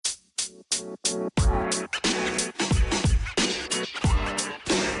What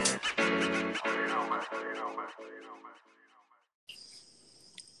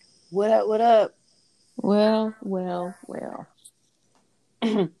up? What up? Well.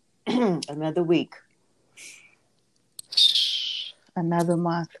 Another week. Another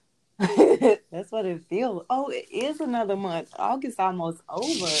month. That's what it feels. Oh, it is another month. August almost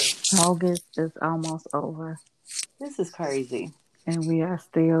over. August is almost over, This is crazy. and we are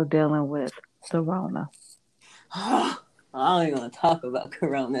still dealing with the Rona. I don't even want to talk about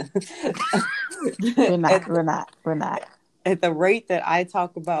Corona. We're at, not. We're not. We're not. at the rate that I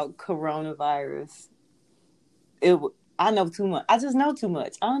talk about coronavirus, I know too much. I just know too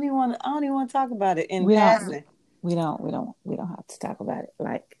much. I don't even want to. I don't even want to talk about it in We don't. passing. We don't. We don't. We don't have to talk about it.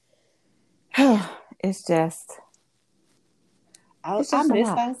 Like, it's just. I, It's I just a miss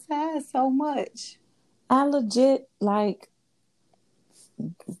lot. outside so much. I legit like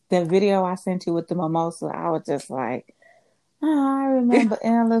the video I sent you with the mimosa. I was just like, oh, I remember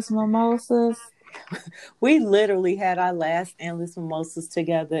endless mimosas. We literally had our last endless mimosas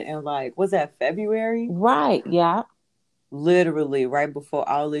together in was that February? Right? Yeah. Literally right before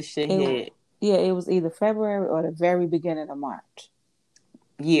all this shit It. hit. Yeah. It was either February or the very beginning of March.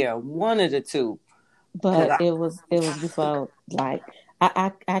 Yeah, one of the two. Cause But it was before, like,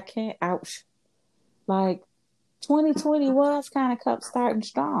 I can't, ouch, like, 2020 was kind of kept starting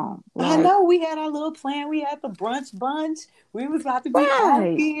strong, I like, know we had our little plan. We had the brunch bunch. We was about to be out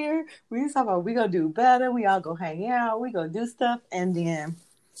right. here. We was talking about we gonna do better. We all go hang out. We gonna do stuff, and then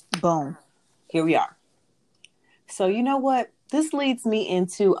Boom. here we are. So you know what? This leads me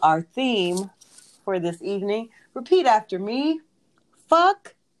into our theme for this evening. Repeat after me.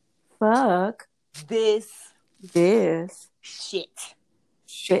 Fuck Fuck this this shit.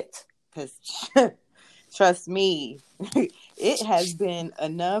 shit. Because trust me, it has been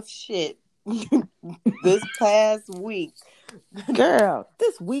enough shit this past week. Girl,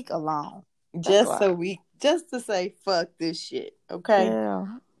 this week alone. That's Just why. so just to say fuck this shit. Okay.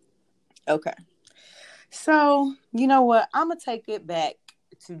 Girl. Okay. So you know what? I'm gonna take it back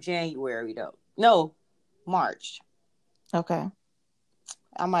to January though. No, March. Okay.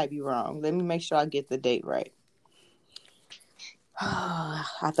 I might be wrong. Let me make sure I get the date right. I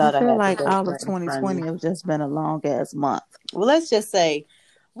I thought I feel had the like date all of right in front of 2020 me. has just been a long ass month. Well, let's just say,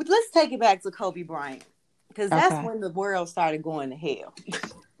 let's take it back to Kobe Bryant because that's Okay. when the world started going to hell.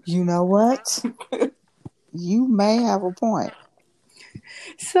 You know what? You may have a point.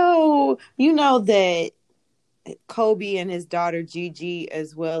 So you know that Kobe and his daughter Gigi,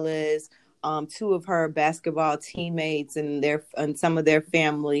 as well as two of her basketball teammates and some of their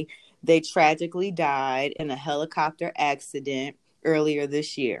family, they tragically died in a helicopter accident earlier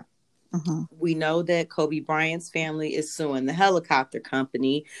this year. Mm-hmm. We know that Kobe Bryant's family is suing the helicopter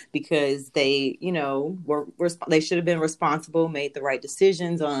company because they, they should have been responsible, made the right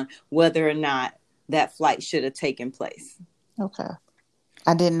decisions on whether or not that flight should have taken place. Okay.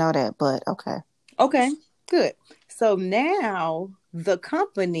 I didn't know that, but okay. Okay, good. So now the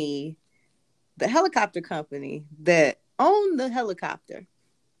company, the helicopter company that owned the helicopter,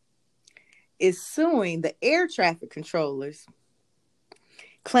 is suing the air traffic controllers,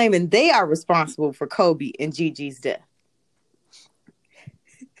 claiming they are responsible for Kobe and Gigi's death.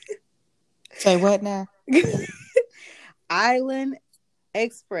 Say what now? Island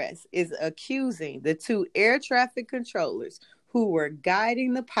Express is accusing the two air traffic controllers who were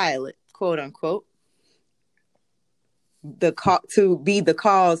guiding the pilot, quote unquote, to be the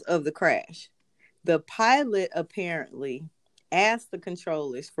cause of the crash. The pilot apparently asked the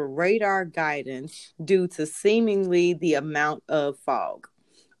controllers for radar guidance due to seemingly the amount of fog.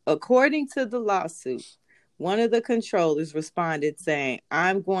 According to the lawsuit, one of the controllers responded saying,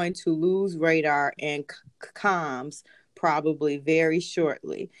 I'm going to lose radar and comms probably very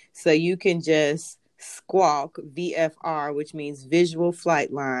shortly. So you can just squawk VFR, which means visual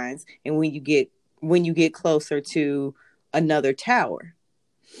flight lines, and when you get closer to another tower.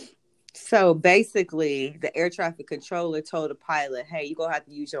 So basically, the air traffic controller told the pilot, hey, you're going to have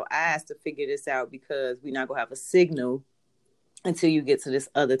to use your eyes to figure this out because we're not going to have a signal until you get to this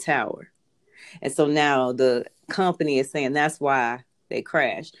other tower. And so now the company is saying that's why they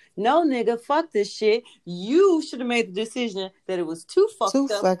crashed. No, nigga, fuck this shit. You should have made the decision that it was too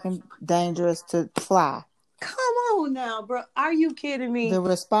fucking dangerous to fly. Come on now, bro. Are you kidding me? The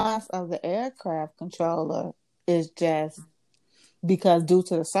response of the aircraft controller is just because due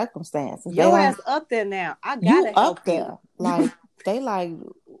to the circumstances. Your ass up there now. I gotta help you. Like, they like,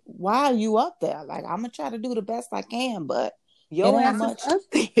 why are you up there? Like, I'm gonna try to do the best I can, but your ass is up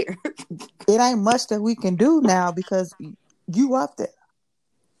there. It ain't much that we can do now because you up there.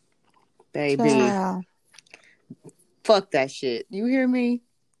 baby. Child. Fuck that shit. You hear me?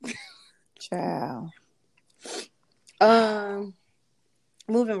 Child.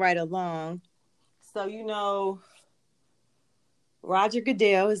 Moving right along. So, Roger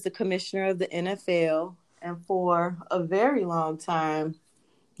Goodell is the commissioner of the NFL. And for a very long time,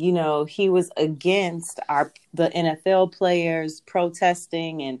 he was against the NFL players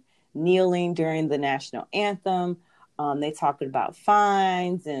protesting and kneeling during the national anthem. They talked about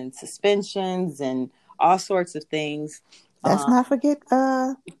fines and suspensions and all sorts of things. Let's not forget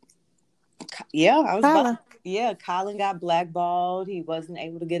Colin. Colin got blackballed. He wasn't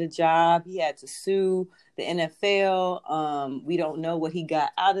able to get a job. He had to sue the NFL. We don't know what he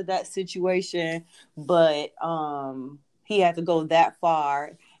got out of that situation, but he had to go that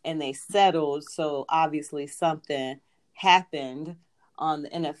far, and they settled. So obviously something happened on the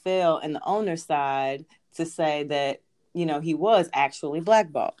NFL and the owner side to say that, he was actually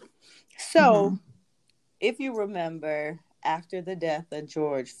blackballed. So if you remember, after the death of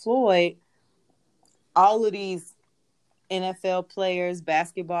George Floyd, all of these NFL players,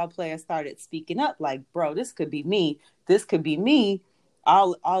 basketball players started speaking up like, bro, this could be me. This could be me.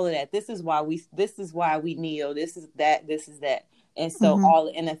 All of that. This is why we kneel. This is that. This is that. And so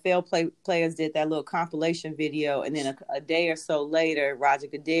all the NFL players did that little compilation video. And then a day or so later, Roger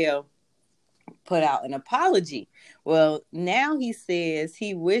Goodell put out an apology. Well, now he says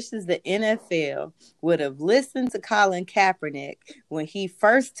he wishes the NFL would have listened to Colin Kaepernick when he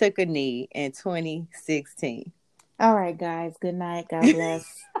first took a knee in 2016. All right, guys. Good night. God bless.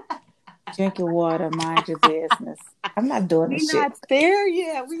 Drink your water. Mind your business. I'm not doing this shit. We're not there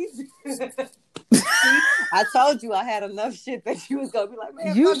yet. I told you I had enough shit that you was gonna be like,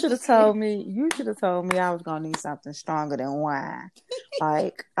 man. You should have told me. You should have told me I was gonna need something stronger than wine.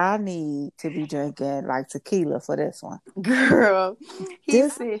 Like, I need to be drinking like tequila for this one. Girl,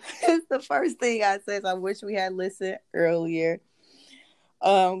 it's the first thing I said. I wish we had listened earlier.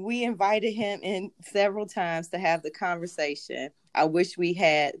 We invited him in several times to have the conversation. I wish we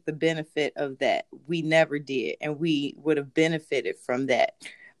had the benefit of that. We never did, and we would have benefited from that.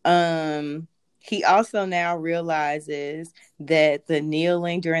 He also now realizes that the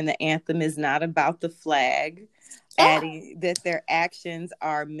kneeling during the anthem is not about the flag, adding that their actions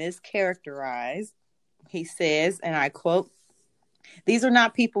are mischaracterized. He says, and I quote, "These are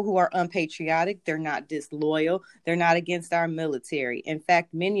not people who are unpatriotic. They're not disloyal. They're not against our military. In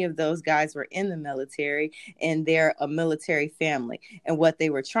fact, many of those guys were in the military, and they're a military family. And what they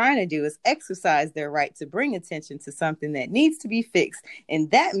were trying to do is exercise their right to bring attention to something that needs to be fixed.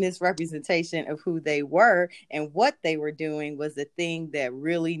 And that misrepresentation of who they were and what they were doing was the thing that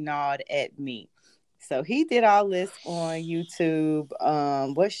really gnawed at me." So he did all this on YouTube.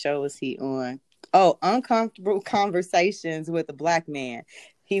 What show was he on? Oh, Uncomfortable Conversations with a Black Man.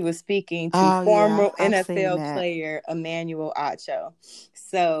 He was speaking to former NFL player Emmanuel Acho.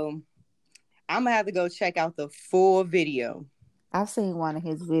 So I'm going to have to go check out the full video. I've seen one of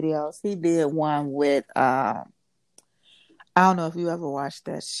his videos. He did one with, I don't know if you ever watched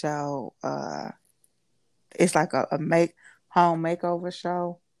that show. It's like a home makeover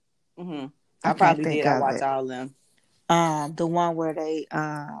show. Mm-hmm. I probably did. I watched all of them. The one where they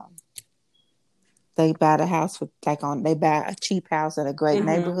buy the house for they buy a cheap house in a great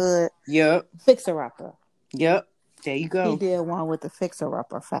neighborhood. Yep. Fixer Upper. Yep. There you go. He did one with the Fixer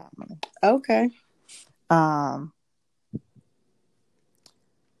Upper family. Okay.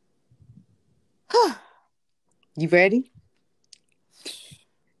 You ready?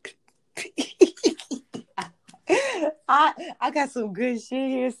 I got some good shit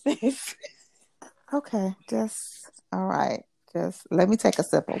here, sis. Okay, all right. Just let me take a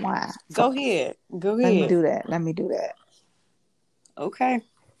sip of wine. Go ahead. Let me do that. Okay.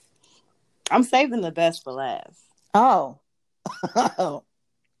 I'm saving the best for last. Oh.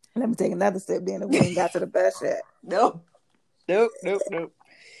 Let me take another sip then if we ain't got to the best yet. Nope.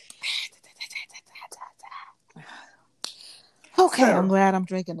 Okay, I'm glad I'm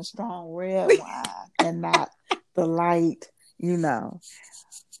drinking a strong red wine and not the light,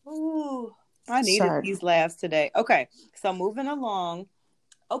 Ooh. I needed these laughs today. Okay, so moving along.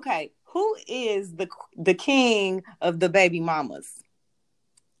 Okay, who is the king of the baby mamas?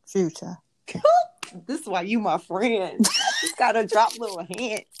 Future. This is why you my friend. I just gotta drop little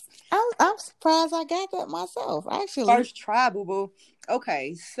hints. I'm surprised I got that myself. Actually, first try, boo boo.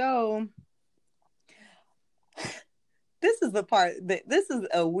 Okay, so this is the part that this is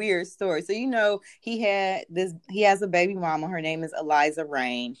a weird story. So he has a baby mama. Her name is Eliza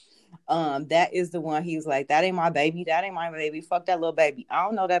Reign. That is the one he was like, that ain't my baby. Fuck that little baby. I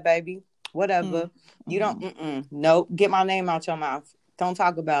don't know that baby. Whatever. You don't. Nope. Get my name out your mouth. Don't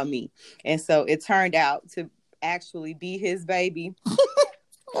talk about me. And so it turned out to actually be his baby.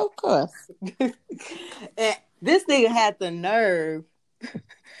 Of course. And this nigga had the nerve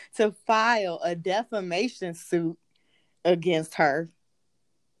to file a defamation suit against her.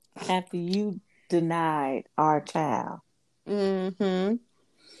 After you denied our child. Mm-hmm.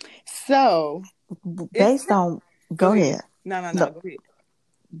 So, based on... Go ahead. No, go ahead.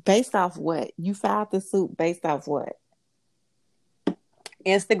 Based off what? You filed the suit based off what?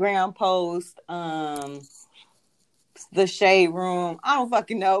 Instagram post, the Shade Room. I don't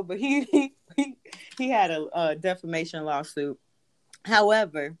fucking know, but he had a defamation lawsuit.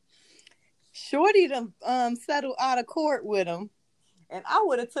 However, Shorty done settled out of court with him, and I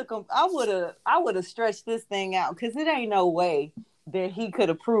would have stretched this thing out because it ain't no way that he could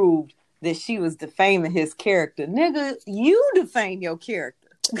have proved that she was defaming his character. Nigga, you defame your character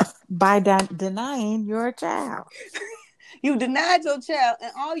by denying your child. You denied your child,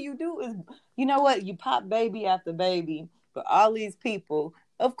 and all you do is, you know what? You pop baby after baby for all these people.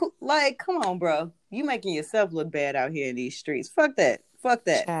 Of course, like, come on, bro. You making yourself look bad out here in these streets. Fuck that.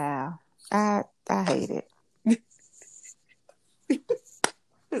 Child, I hate it.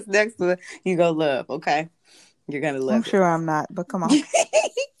 This next one you go love, okay? You're gonna love. I'm sure I'm not, but come on.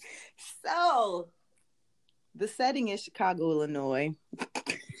 So, the setting is Chicago, Illinois.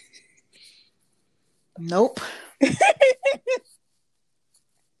 Nope.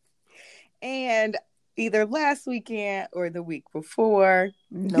 And either last weekend or the week before,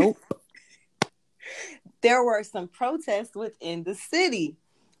 nope, there were some protests within the city.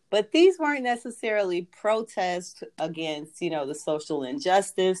 But these weren't necessarily protests against, the social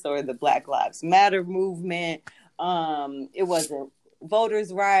injustice or the Black Lives Matter movement. It wasn't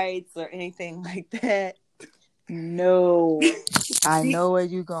voters' rights or anything like that. No. I know where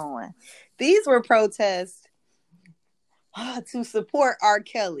you're going. These were protests to support R.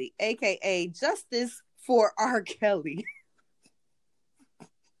 Kelly, a.k.a. Justice for R. Kelly.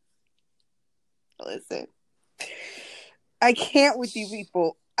 Listen, I can't with you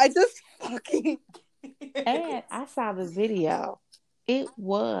people. I just fucking... And I saw the video. It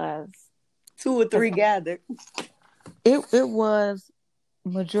was... 2 or 3 gathered. It was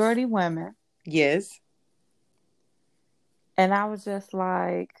majority women. Yes. And I was just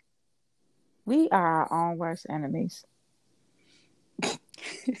like, we are our own worst enemies.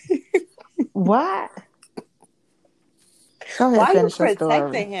 What? Go ahead, why finish you your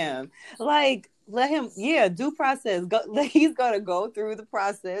protecting story. him? Like, let him, due process. He's going to go through the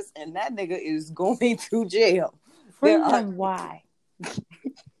process, and that nigga is going to jail. Free him. Why?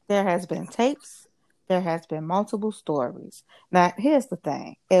 There has been tapes. There has been multiple stories. Now, here's the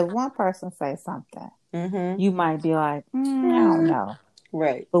thing. If one person says something, you might be like, I don't know.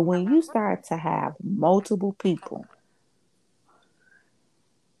 Right. But when you start to have multiple people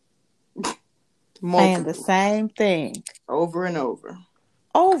saying the same thing over and over,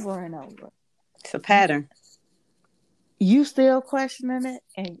 it's a pattern. You still questioning it,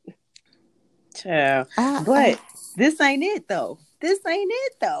 and child. But this ain't it though.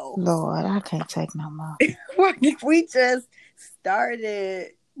 Lord, I can't take no more. We just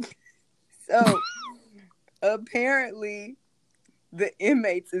started. So apparently the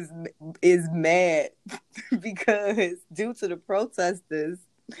inmates is mad because due to the protesters,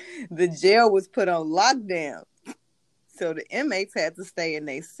 the jail was put on lockdown. So the inmates had to stay in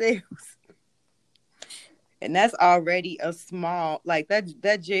their cells. And that's already a small, like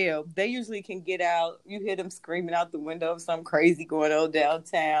that jail, they usually can get out. You hear them screaming out the window of something crazy going on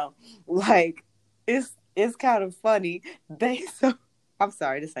downtown. Like, it's kind of funny. I'm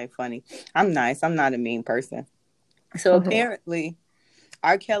sorry, this ain't funny. I'm nice. I'm not a mean person. So apparently,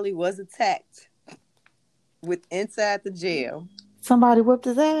 R. Kelly was attacked inside the jail. Somebody whipped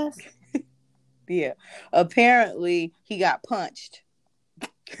his ass? Yeah. Apparently, he got punched.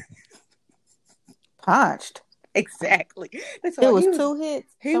 Punched? Exactly. It was 2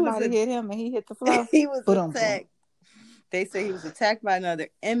 hits. Somebody hit him and he hit the floor. He was attacked. They say he was attacked by another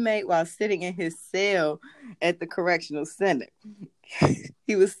inmate while sitting in his cell at the correctional center.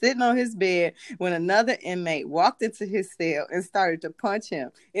 He was sitting on his bed when another inmate walked into his cell and started to punch him.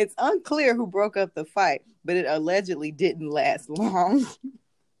 It's unclear who broke up the fight, but it allegedly didn't last long.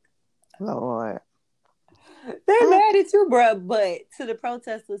 Lord. They're mad at you, bro. But to the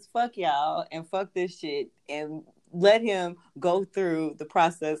protesters, fuck y'all and fuck this shit and let him go through the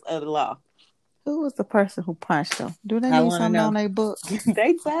process of the law. Who was the person who punched him? Do they need something on their books?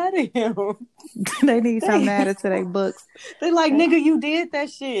 They tired of him. They need something added to their books. They like, nigga, you did that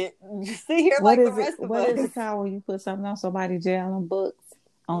shit. You sit here like the rest of us. What is it called when you put something on somebody's jail books?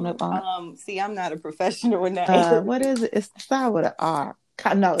 on it. See, I'm not a professional in that area. What is it? It's start with an R.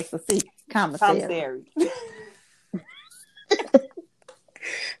 No, it's a C. Commissary. Commissary.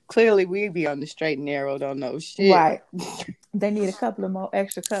 Clearly, we be on the straight and narrow, don't know shit. Right. They need a couple of more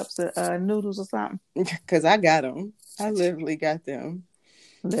extra cups of noodles or something. Because I got them. I literally got them.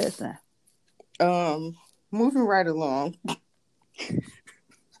 Listen. Moving right along.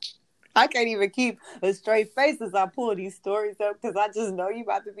 I can't even keep a straight face as I pull these stories up because I just know you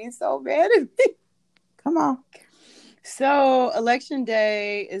about to be so mad at me. Come on. So, Election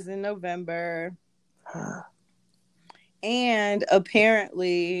Day is in November. And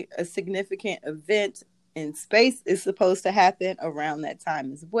apparently a significant event in space is supposed to happen around that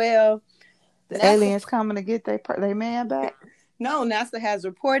time as well. The aliens coming to get their man back? No, NASA has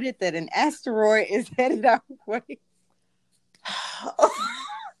reported that an asteroid is headed our way.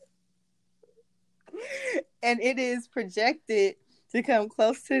 And it is projected to come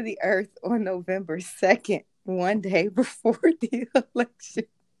close to the Earth on November 2nd, one day before the election.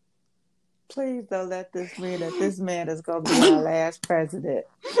 Please don't let this mean that this man is going to be our last president.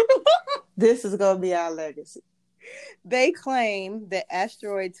 This is going to be our legacy. They claim that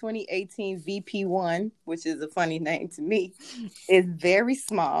asteroid 2018 VP1, which is a funny name to me, is very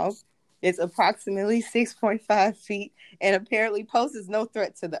small. It's approximately 6.5 feet and apparently poses no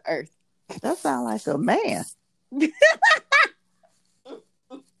threat to the Earth. That sounds like a man.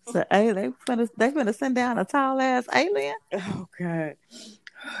 So, hey, they finna send down a tall ass alien? Oh, God.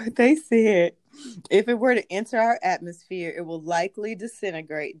 They said if it were to enter our atmosphere, it will likely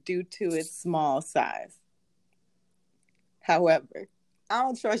disintegrate due to its small size. However, I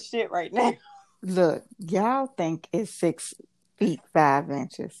don't trust shit right now. Look, y'all think it's 6 feet 5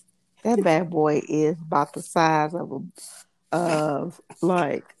 inches. That bad boy is about the size of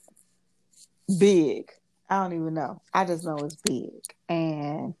like big. I don't even know. I just know it's big.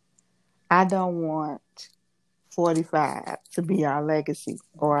 And I don't want 45 to be our legacy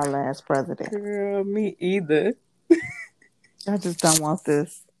or our last president. Girl, me either. I just don't want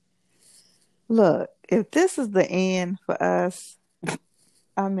this. Look, if this is the end for us,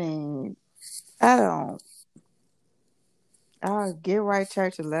 I mean, I'll get right,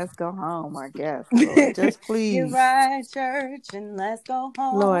 church, and let's go home, I guess. Lord, just please. Get right, church, and let's go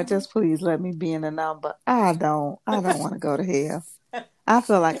home. Lord, just please let me be in the number. I don't want to go to hell. I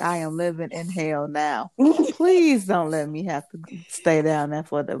feel like I am living in hell now. Please don't let me have to stay down there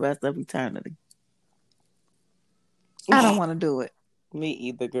for the rest of eternity. I don't want to do it. Me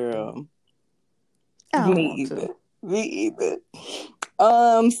either, girl. Me either.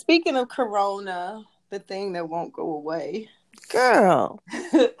 Speaking of Corona, the thing that won't go away. Girl.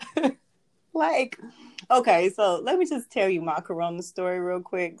 Okay, so let me just tell you my Corona story real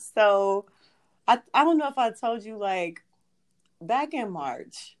quick. So, I don't know if I told you, back in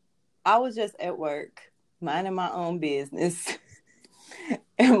March, I was just at work, minding my own business.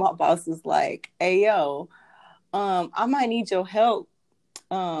 And my boss was like, hey, yo, I might need your help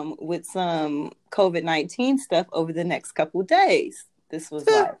with some COVID-19 stuff over the next couple of days. This was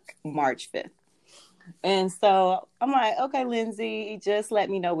March 5th. And so I'm like, okay, Lindsay, just let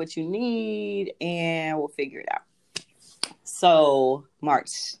me know what you need and we'll figure it out. So March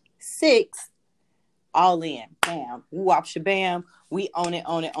 6th, all in, bam, whoop, shabam. We own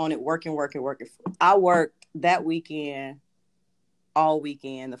it, working. I worked that weekend, all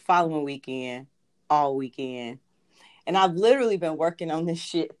weekend, the following weekend, all weekend. And I've literally been working on this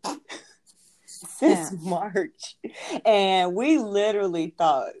shit since March. And we literally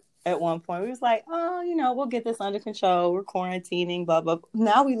thought at one point, we was like, oh, we'll get this under control. We're quarantining, blah, blah.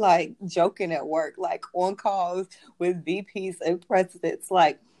 Now we joking at work, on calls with VPs and presidents,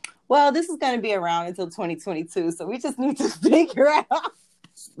 well, this is going to be around until 2022. So we just need to figure out.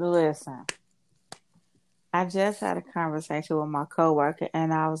 Listen, I just had a conversation with my coworker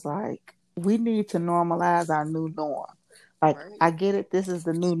and I was like, we need to normalize our new norm. Right. I get it. This is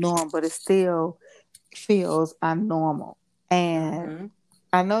the new norm, but it still feels unnormal. And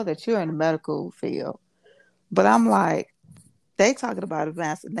I know that you're in the medical field, but I'm like, they talking about a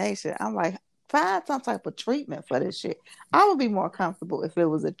vaccination. I'm like, find some type of treatment for this shit. I would be more comfortable if it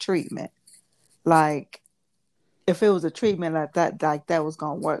was a treatment. If it was a treatment like that was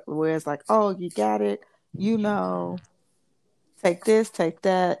going to work. Where it's like, oh, you got it. Take this, take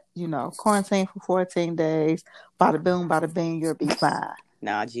that, quarantine for 14 days. Bada boom, bada bing, you'll be fine.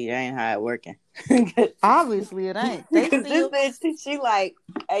 Nah, G, that ain't how it working. Obviously, it ain't. Because this bitch, she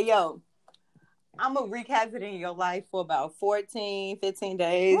hey, yo, I'm going to wreak havoc in your life for about 14, 15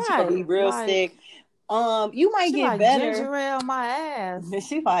 days. Right. You're going to be real sick. You might She get like better. ginger ale my ass.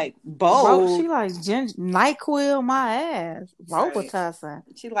 She like bold. She like NyQuil my ass. Right. Robitussin.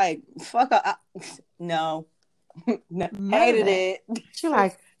 She like fuck up. No. No, None of hated that.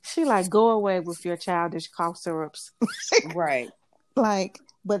 it. She like go away with your childish cough syrups. Right. Like,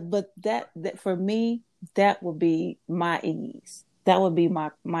 but that for me, that would be my ease. That would be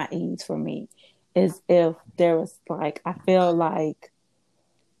my ease for me, is if there was like, I feel like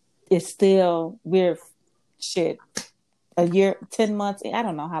it's still, we're shit a year, 10 months. I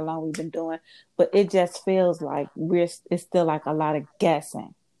don't know how long we've been doing, but it just feels like it's still like a lot of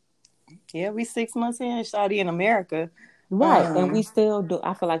guessing. Yeah, we 6 months in, shawty, in America. Right. And we still do,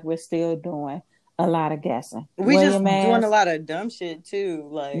 I feel like we're still doing a lot of guessing. We Wear just your doing a mask. lot of dumb shit too.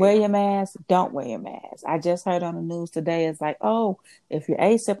 Like, Wear your mask. Don't wear your mask. I just heard on the news today, it's like, oh, if you're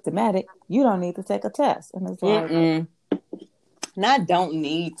asymptomatic, you don't need to take a test. And it's like, not don't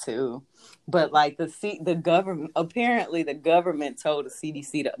need to, but like the government, apparently the government told the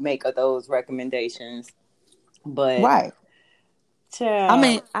CDC to make those recommendations. But right. child, I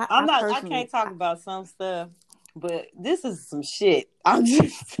mean, I can't talk about some stuff, but this is some shit. I'm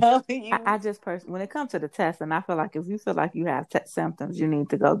just telling you. I just personally, when it comes to the test, and I feel like if you feel like you have symptoms, you need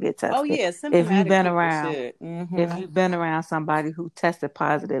to go get tested. Oh yeah, if you've been people around, should. if you've been around somebody who tested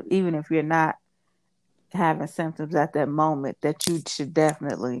positive, even if you're not having symptoms at that moment, that you should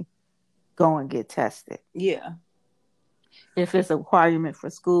definitely go and get tested. Yeah. If it's a requirement for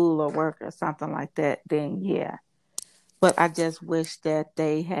school or work or something like that, then yeah. But I just wish that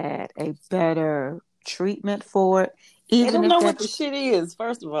they had a better treatment for it. Even they don't know what the shit is.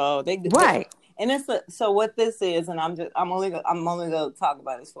 First of all, right. And so what this is, and I'm only gonna talk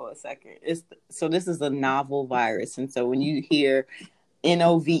about this for a second. This is a novel virus, and so when you hear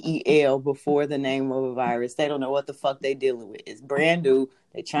NOVEL before the name of a virus, they don't know what the fuck they dealing with. It's brand new.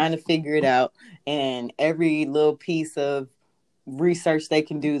 They're trying to figure it out, and every little piece of research they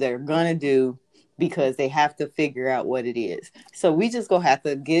can do, they're gonna do, because they have to figure out what it is. So we just gonna have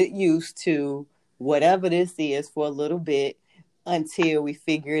to get used to whatever this is for a little bit until we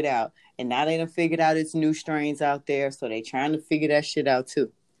figure it out. And now they done figured out it's new strains out there, so they trying to figure that shit out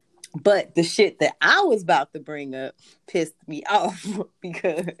too. But the shit that I was about to bring up pissed me off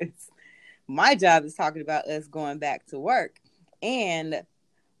because my job is talking about us going back to work. And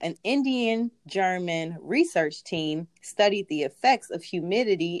an Indian-German research team studied the effects of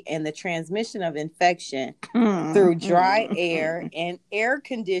humidity and the transmission of infection through dry air and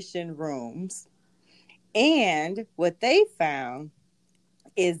air-conditioned rooms. And what they found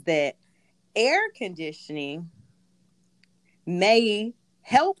is that air conditioning may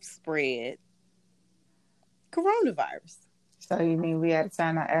help spread coronavirus. So you mean we had to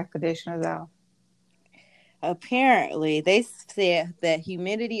turn our air conditioners off? Apparently, they said that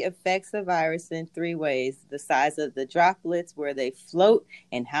humidity affects the virus in 3 ways: the size of the droplets, where they float,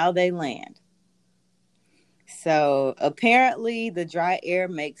 and how they land. So apparently the dry air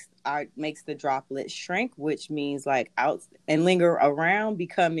makes the droplets shrink, which means like out and linger around,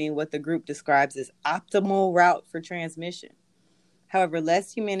 becoming what the group describes as optimal route for transmission. However,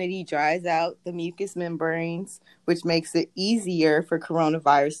 less humidity dries out the mucous membranes, which makes it easier for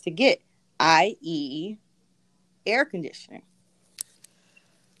coronavirus to get, i.e., air conditioning.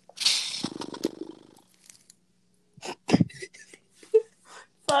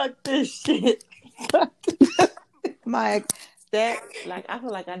 Fuck this shit. Mike, that, like, I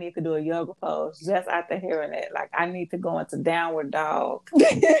feel like I need to do a yoga pose just after hearing it. Like, I need to go into downward dog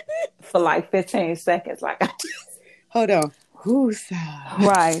for like 15 seconds. Like, hold on.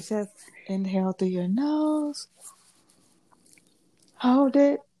 Right. Just inhale through your nose. Hold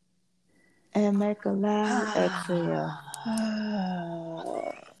it. And make a loud exhale.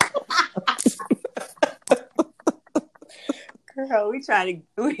 Girl, we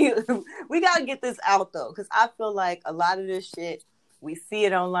gotta get this out though, because I feel like a lot of this shit, we see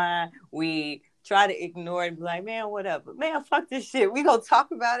it online, we try to ignore it and be like, man, whatever. Man, fuck this shit. We gonna talk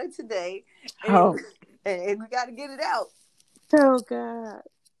about it today. And we gotta get it out. Oh God.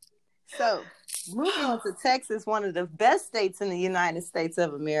 So moving on to Texas, one of the best states in the United States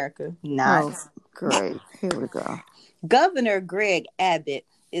of America. Nice. Oh, great. Here we go. Governor Greg Abbott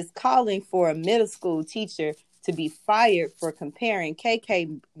is calling for a middle school teacher to be fired for comparing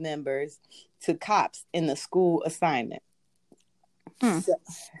KK members to cops in the school assignment.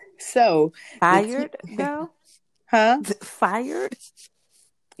 So fired though? Huh? Fired?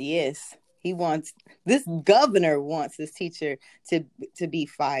 Yes. This governor wants this teacher to be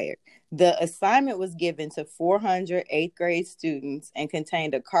fired. The assignment was given to 400 eighth grade students and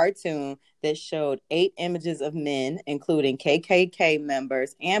contained a cartoon that showed 8 images of men, including KKK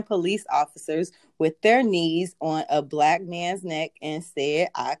members and police officers, with their knees on a black man's neck and said,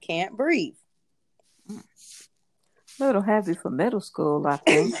 "I can't breathe." A little heavy for middle school, I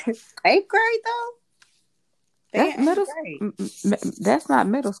think. 8th grade though? That's middle. That's not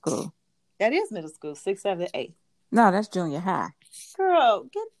middle school. That is middle school, 6th, 7th, 8th. No, that's junior high. Girl,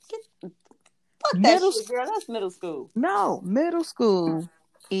 fuck that shit, girl. That's middle school. No, middle school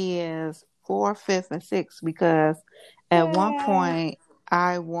is 4th, 5th, and 6th because at one point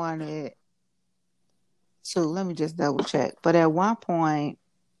I wanted to. Let me just double check. But at one point,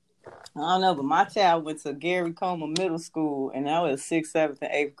 I don't know, but my child went to Gary Coleman Middle School, and that was 6th, 7th,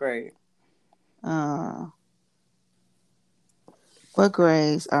 and 8th grade. What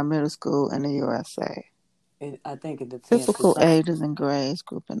grades are middle school in the USA? I think it depends. Typical ages and grades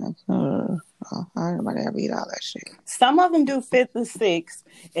grouping. I don't know to read all that shit. Some of them do 5th and 6th,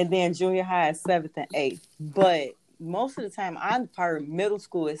 and then junior high is 7th and 8th. But most of the time, I'm part of middle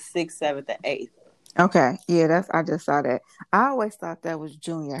school is 6th, 7th, and 8th. Okay, yeah, I just saw that. I always thought that was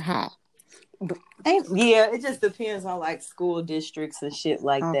junior high. Yeah, it just depends on like school districts and shit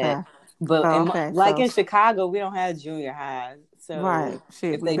like that. But in Chicago, we don't have junior high. So right,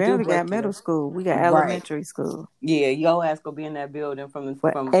 shit, we barely got middle school. We got elementary school. Yeah, your ass gonna be in that building from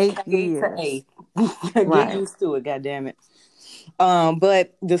 8 years to 8. Get used to it, goddammit.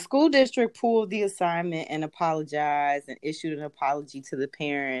 But the school district pulled the assignment and apologized and issued an apology to the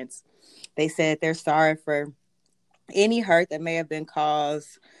parents. They said they're sorry for any hurt that may have been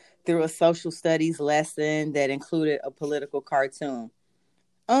caused through a social studies lesson that included a political cartoon.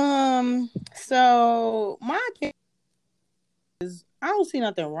 So my opinion is I don't see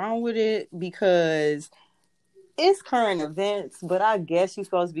nothing wrong with it because it's current events, but I guess you're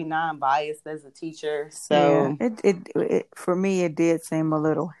supposed to be non-biased as a teacher. So yeah, it for me it did seem a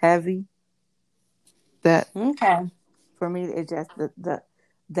little heavy. For me it just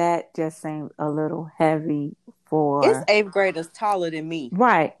that just seemed a little heavy for. It's 8th graders taller than me,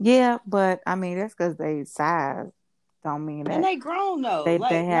 right? Yeah, but I mean that's because they size. Don't mean that. And they grown though. They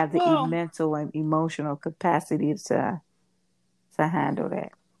have the mental and emotional capacity to handle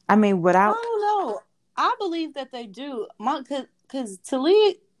that. I mean, without. I don't know. I believe that they do. Because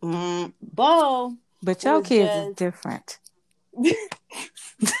Talib, Bo. But your kids is different.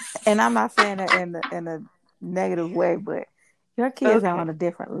 And I'm not saying that in a negative way, but your kids are on a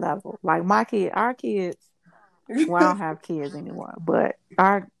different level. Like our kids. Well, I don't have kids anymore, but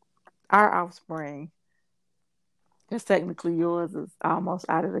our offspring. Because technically yours is almost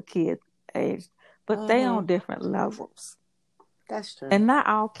out of the kid age. But they on different levels. That's true. And not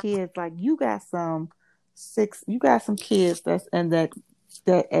all kids, like you got some kids that's in that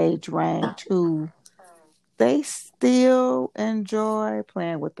age range who they still enjoy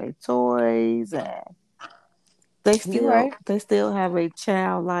playing with their toys and they still have a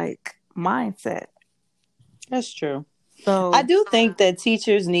childlike mindset. That's true. So I do think that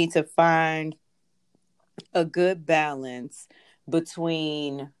teachers need to find a good balance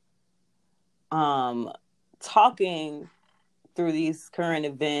between talking through these current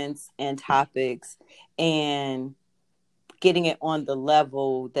events and topics and getting it on the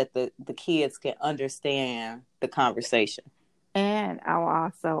level that the kids can understand the conversation. And I'll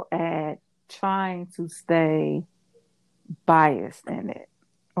also add trying to stay biased in it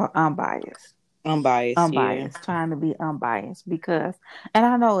or unbiased. Unbiased, yeah. Trying to be unbiased because, and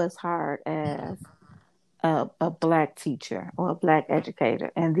I know it's hard as a Black teacher or a Black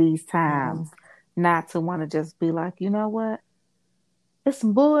educator in these times not to want to just be like, you know what? It's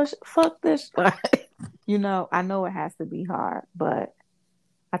some bullshit. Fuck this. You know, I know it has to be hard, but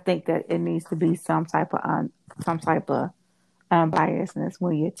I think that it needs to be some type of unbiasedness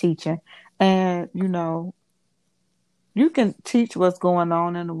when you're teaching. And, you know, you can teach what's going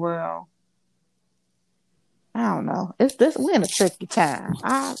on in the world. I don't know. We're in a tricky time.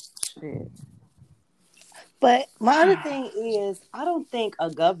 Shit. But my other thing is, I don't think a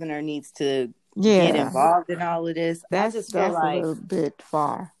governor needs to get involved in all of this. That's a little bit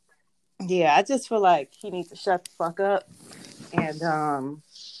far. Yeah, I just feel like he needs to shut the fuck up and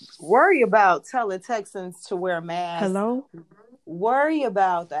worry about telling Texans to wear masks. Hello? Worry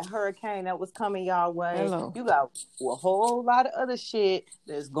about that hurricane that was coming y'all way. Hello. You got a whole lot of other shit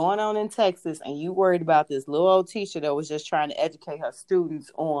that's going on in Texas, and you worried about this little old teacher that was just trying to educate her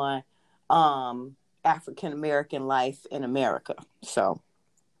students on African American life in America. So,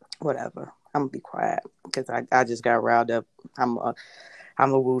 whatever. I'm gonna be quiet because I just got riled up.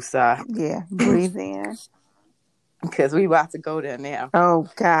 I'm a woosah. Yeah, breathe in. Because we about to go there now. Oh,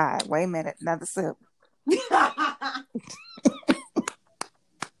 God. Wait a minute. Another sip.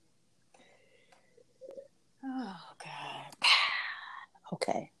 Oh, God.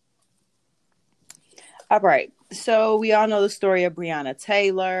 Okay. All right. So we all know the story of Breonna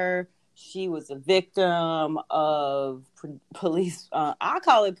Taylor. She was a victim of police. I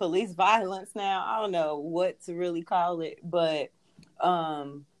call it police violence now. I don't know what to really call it, but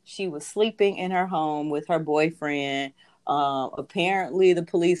she was sleeping in her home with her boyfriend. Apparently, the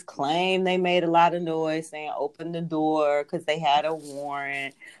police claim they made a lot of noise saying open the door because they had a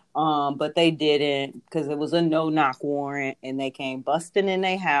warrant. But they didn't because it was a no-knock warrant, and they came busting in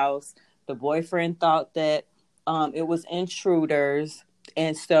their house. The boyfriend thought that it was intruders,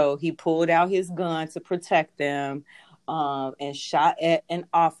 and so he pulled out his gun to protect them, and shot at an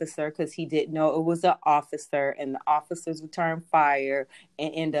officer because he didn't know it was an officer, and the officers returned fire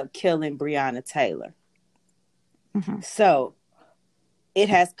and end up killing Breonna Taylor. Mm-hmm. So it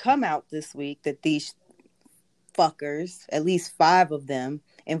has come out this week that these fuckers, at least 5 of them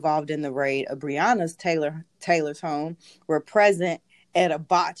involved in the raid of Breonna Taylor's home, were present at a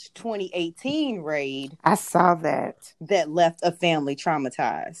botched 2018 raid. I saw that. That left a family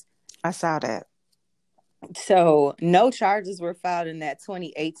traumatized. I saw that. So no charges were filed in that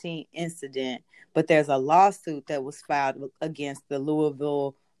 2018 incident, but there's a lawsuit that was filed against the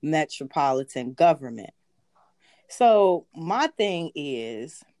Louisville Metropolitan Government. So my thing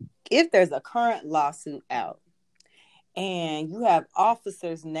is, if there's a current lawsuit out and you have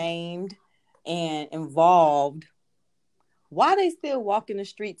officers named and involved, why they still walking the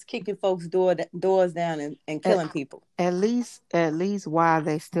streets, kicking folks' doors down and killing people? At least why are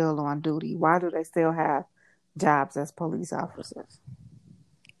they still on duty? Why do they still have jobs as police officers?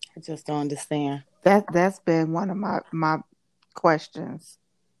 I just don't understand. That's been one of my questions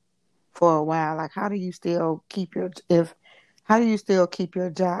for a while. Like, how do you still keep your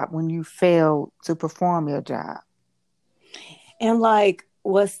job when you fail to perform your job? And like,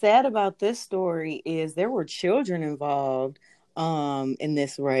 what's sad about this story is there were children involved in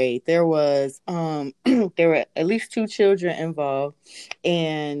this raid. There was there were at least 2 children involved,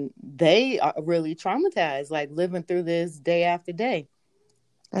 and they are really traumatized, like living through this day after day.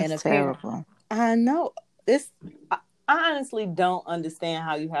 That's terrible. I know. I honestly don't understand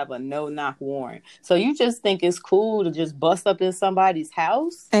how you have a no-knock warrant. So you just think it's cool to just bust up in somebody's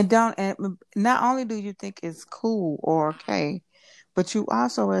house? And not only do you think it's cool or okay, but you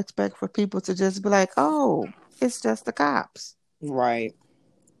also expect for people to just be like, oh, it's just the cops. Right.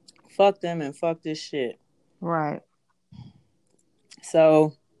 Fuck them and fuck this shit. Right.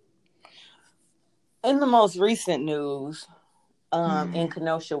 So, in the most recent news, in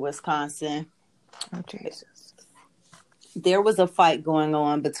Kenosha, Wisconsin, oh Jesus, there was a fight going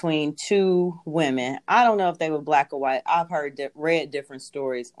on between 2 women. I don't know if they were black or white. I've read different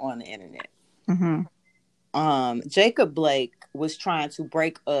stories on the internet. Mm-hmm. Jacob Blake was trying to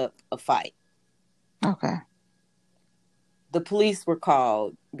break up a fight. Okay. The police were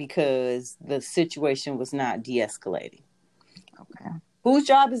called because the situation was not de-escalating. Okay. Whose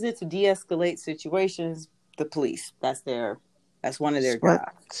job is it to de-escalate situations? The police. That's one of their jobs.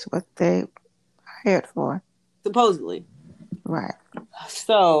 That's what they hired for. Supposedly. Right.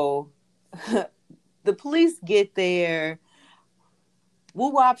 So the police get there.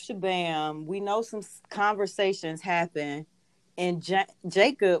 Woo-wop shabam. We know some conversations happen. And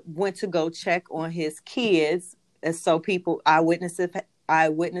Jacob went to go check on his kids. And so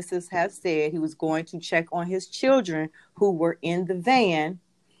eyewitnesses have said he was going to check on his children who were in the van.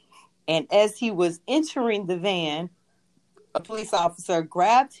 And as he was entering the van, a police officer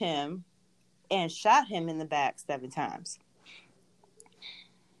grabbed him and shot him in the back 7 times.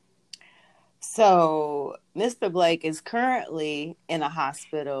 So Mr. Blake is currently in a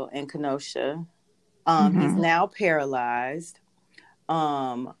hospital in Kenosha. He's now paralyzed.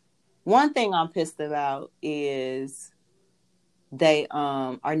 One thing I'm pissed about is they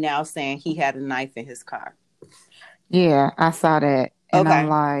are now saying he had a knife in his car. Yeah, I saw that. And okay. I'm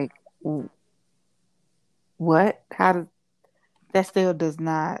like, what? How does that still does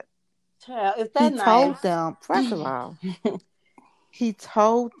not? Child, if that he told them, first of all, he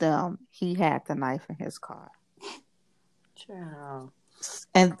told them he had the knife in his car. Child.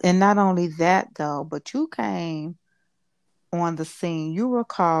 And not only that though, but you came on the scene. You were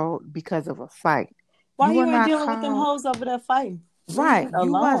called because of a fight. Why you ain't dealing with them hoes over there fighting? Right.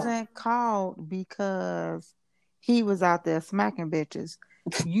 You wasn't called because he was out there smacking bitches.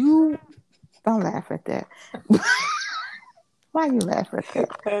 You don't laugh at that. Why you laugh at that?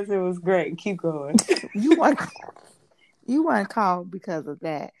 Because it was great. Keep going. You You weren't called because of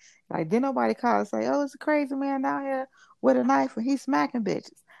that. Like, didn't nobody call and say, "Oh, it's a crazy man down here with a knife and he's smacking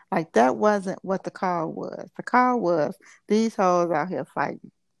bitches." Like, that wasn't what the call was. The call was these hoes out here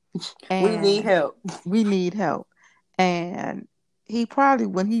fighting, We need and help. we need help. And he probably,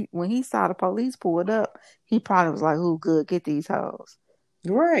 when he saw the police pulled up, he probably was like, "Who good? Get these hoes."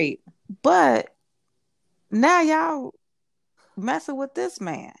 Right. But now y'all messing with this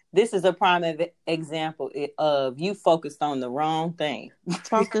man. This is a prime example of you focused on the wrong thing.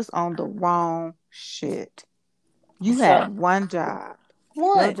 Focus on the wrong shit. You So, had one job.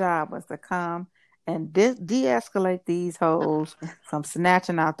 Your one. job was to come and de-escalate these hoes from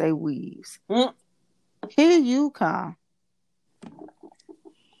snatching out their weaves. Mm. Here you come,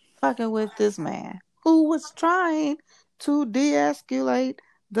 fucking with this man who was trying to de-escalate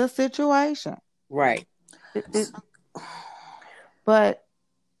the situation. Right. It, but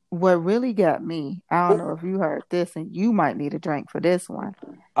what really got me, I don't know if you heard this, and you might need a drink for this one,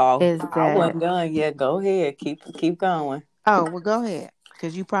 Oh, is I that, wasn't done yet. Go ahead. Keep going. oh, well, go ahead,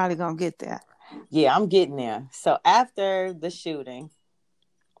 because you probably gonna get there. Yeah, I'm getting there. So after the shooting,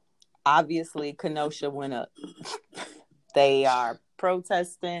 obviously Kenosha went up. They are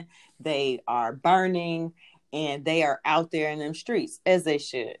protesting, they are burning, and they are out there in them streets as they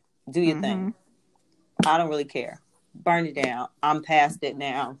should. Do your thing. I don't really care. Burn it down. I'm past it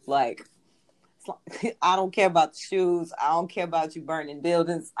now. Like, I don't care about the shoes. I don't care about you burning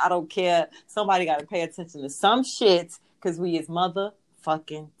buildings. I don't care. Somebody got to pay attention to some shit because we is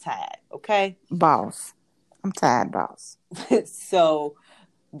motherfucking tired. Okay? Boss. I'm tired, boss. So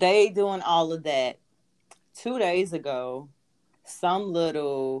they doing all of that. 2 days ago, some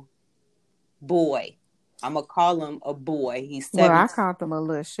little boy, I'm going to call him a boy. He's 7. Well, I called them a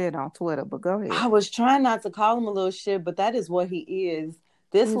little shit on Twitter, but go ahead. I was trying not to call him a little shit, but that is what he is.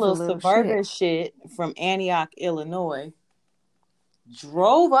 This He's little a little suburban shit from Antioch, Illinois,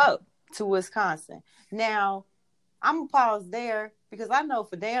 drove up to Wisconsin. Now, I'm going to pause there because I know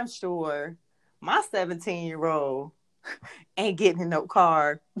for damn sure my 17-year-old ain't getting in no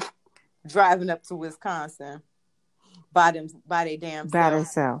car driving up to Wisconsin by their damn By self.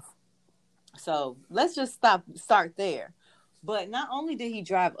 themselves. So let's just start there. But not only did he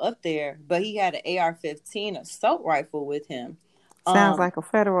drive up there, but he had an AR-15 assault rifle with him. Sounds like a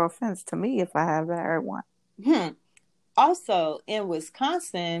federal offense to me if I haven't heard one. Also, in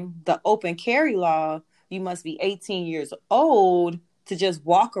Wisconsin, the open carry law, you must be 18 years old to just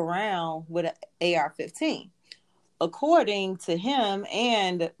walk around with an AR-15. According to him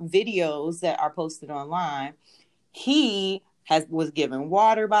and videos that are posted online, he was given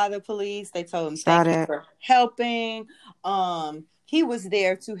water by the police. They told him thank you for helping. He was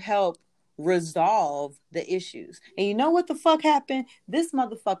there to help resolve the issues. And you know what the fuck happened? This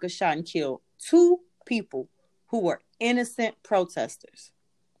motherfucker shot and killed 2 people who were innocent protesters.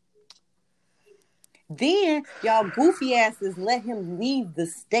 Then y'all goofy asses let him leave the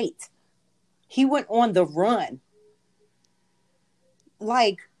state. He went on the run.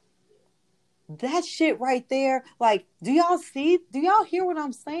 Like, that shit right there, like, do y'all hear what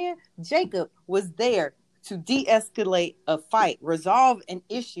I'm saying? Jacob was there to de-escalate a fight, resolve an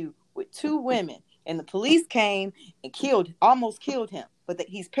issue with 2 women, and the police came and almost killed him, but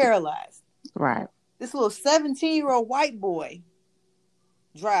he's paralyzed. Right. This little 17-year-old white boy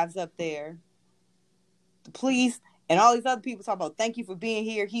drives up there. The police and all these other people talk about thank you for being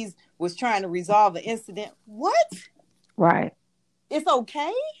here. He was trying to resolve an incident. What? Right. It's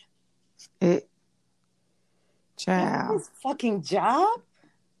okay? Child. His fucking job?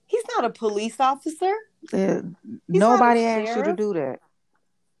 He's not a police officer. Nobody asked you to do that.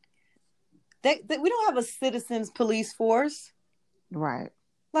 We don't have a citizens police force. Right.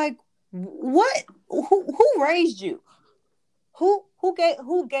 Like, what? Who raised you? Who gave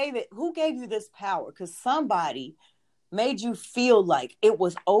you this power? Because somebody made you feel like it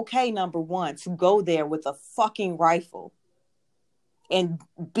was okay, number one, to go there with a fucking rifle and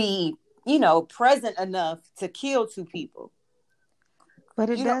be, present enough to kill 2 people. But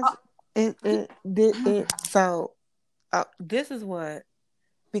it so this is what,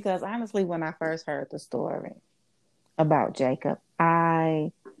 because honestly, when I first heard the story about Jacob,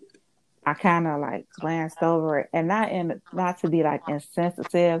 I kind of like glanced over it, and not to be like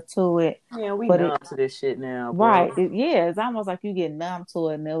insensitive to it. Yeah, we numb to this shit now, bro. Right? It's almost like you get numb to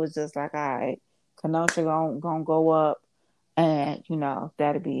it, and it was just like, all right, Kenosha gonna go up, and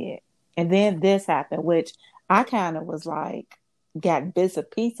that'll be it. And then this happened, which I kind of was like, got bits and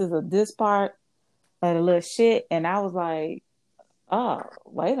pieces of this part of the little shit, and I was like, oh,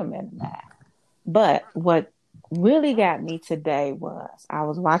 wait a minute now. But what really got me today was I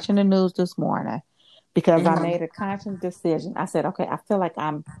was watching the news this morning. because I Mm-hmm. made a conscious decision. I said, okay, I feel like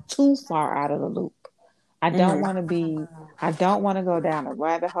I'm too far out of the loop. I don't Mm-hmm. want to be, I don't want to go down a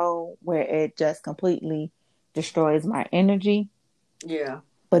rabbit hole where it just completely destroys my energy. Yeah.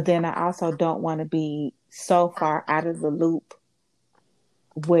 But then I also don't want to be so far out of the loop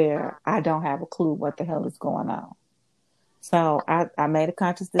where I don't have a clue what the hell is going on. So I made a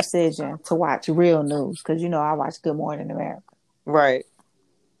conscious decision to watch real news because, I watch Good Morning America. Right.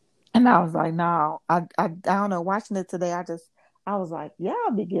 And I was like, no, I don't know. Watching it today, I was like,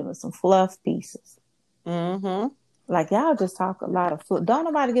 y'all be giving some fluff pieces. Mm-hmm. Like, y'all just talk a lot of fluff. Don't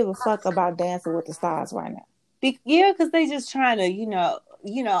nobody give a fuck about Dancing with the Stars right now. Yeah, because they just trying to,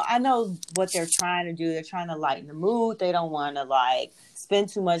 I know what they're trying to do. They're trying to lighten the mood. They don't want to like spend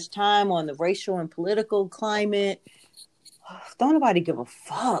too much time on the racial and political climate. Don't nobody give a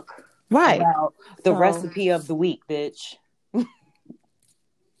fuck Right. about the So, recipe of the week, bitch.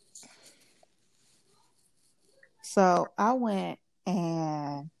 so I went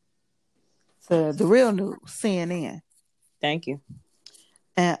and to the real news, CNN. Thank you.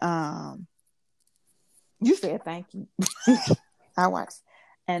 And you said thank you. I watched.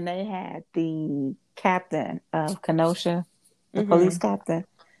 And they had the captain of Kenosha, the police captain.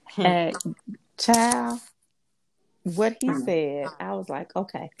 And child, what he said, I was like,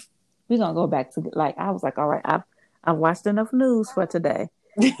 okay, we're gonna go back to like I was like, all right, I've watched enough news for today.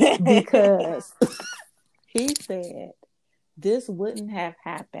 Because he said this wouldn't have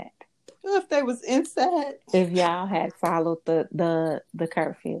happened if they was inside. if y'all had followed the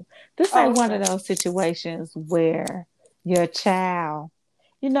curfew. This Oh, like one okay. of those situations where your child,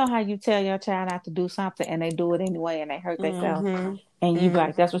 you know how you tell your child not to do something and they do it anyway and they hurt themselves, Mm-hmm. and you be like,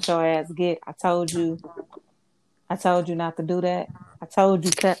 Mm-hmm. that's what your ass get. I told you not to do that. I told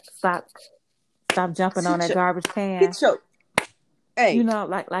you stop jumping on that garbage can. Get your hey.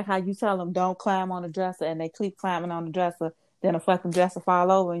 Like how you tell them don't climb on the dresser and they keep climbing on the dresser, then the fucking dresser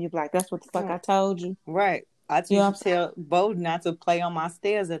fall over and you be like, that's what the fuck I told you. Right. I You know used what to I'm saying? tell Bo not to play on my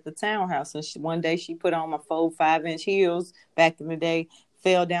stairs at the townhouse. And one day she put on my 5-inch heels back in the day,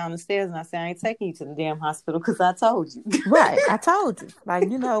 fell down the stairs, and I said, I ain't taking you to the damn hospital because I told you. Right. I told you. Like,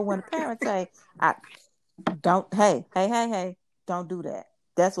 when the parents say, I don't, hey, don't do that.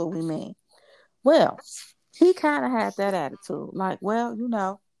 That's what we mean. Well, he kind of had that attitude. Like, well,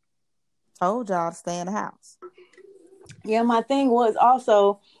 told y'all to stay in the house. Yeah, my thing was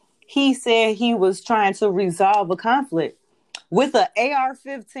also, he said he was trying to resolve a conflict with an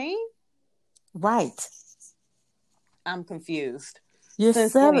AR-15. Right. I'm confused. You're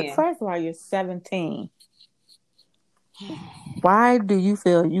Since seven. when? First of all, you're 17. Why do you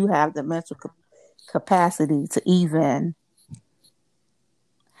feel you have the mental capacity to even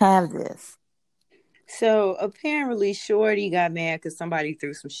have this? So apparently, Shorty got mad because somebody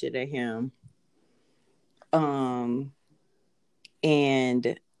threw some shit at him.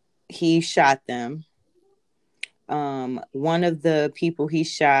 And he shot them. One of the people he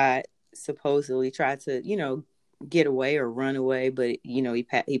shot supposedly tried to, get away or run away, but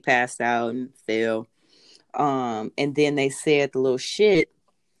he passed out and fell. And then they said the little shit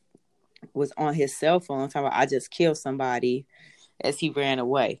was on his cell phone talking about I just killed somebody as he ran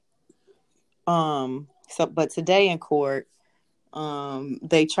away. But today in court,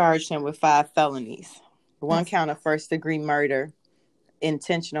 they charged him with 5 felonies. One count of first-degree murder,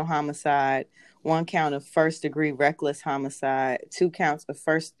 intentional homicide, 1 count of first-degree reckless homicide, 2 counts of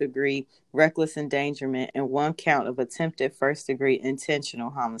first-degree reckless endangerment, and 1 count of attempted first-degree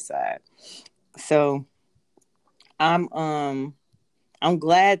intentional homicide. So I'm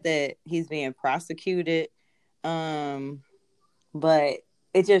glad that he's being prosecuted, but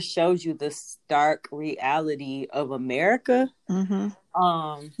it just shows you the stark reality of America. Mm-hmm.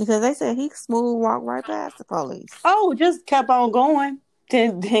 Because they said he smooth walked right past the police. Oh, just kept on going.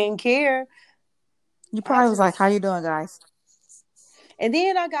 Didn't care. You probably was like, "How you doing, guys?" And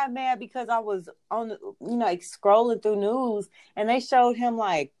then I got mad because I was on, like scrolling through news, and they showed him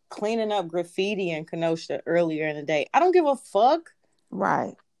like cleaning up graffiti in Kenosha earlier in the day. I don't give a fuck.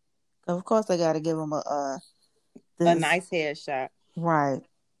 Right. Of course, they got to give him a nice headshot. Right.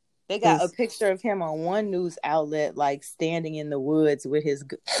 They got a picture of him on one news outlet, like standing in the woods with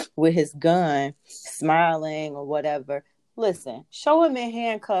his gun, smiling or whatever. Listen, show him in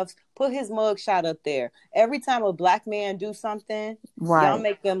handcuffs. Put his mugshot up there. Every time a black man do something, y'all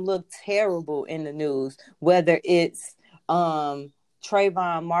make them look terrible in the news. Whether it's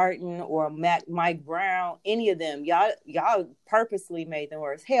Trayvon Martin or Mike Brown, any of them, y'all purposely made them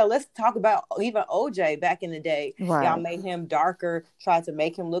worse. Hell, let's talk about even OJ back in the day. Y'all made him darker, tried to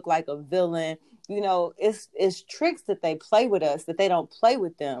make him look like a villain. it's tricks that they play with us that they don't play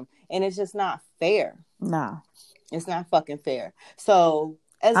with them, and it's just not fair. No, it's not fucking fair. So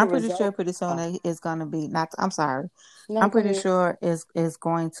as a I'm pretty sure result, pretty soon it's gonna be not. I'm sorry. no, I'm go pretty ahead. sure is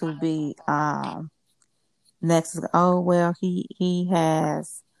going to be next. Oh well, he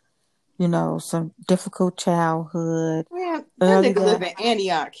has some difficult childhood. Man, that Early nigga live that in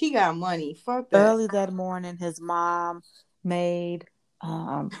Antioch. He got money. Fuck that. early that morning, his mom made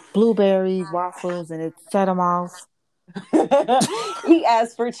blueberry waffles, and it set him off. He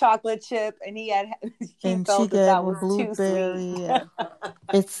asked for chocolate chip, and he And she felt that gave that him was too sweet. blueberry, and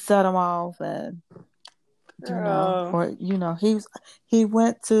it set him off. And Girl. or he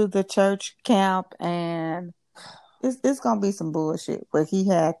went to the church camp, and it's gonna be some bullshit. But he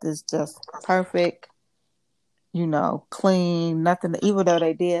had this just perfect, clean, nothing. Even though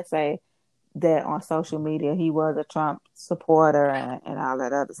they did say that on social media he was a Trump supporter and all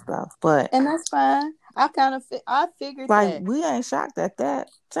that other stuff, but And that's fine. I figured like that. we ain't shocked at that.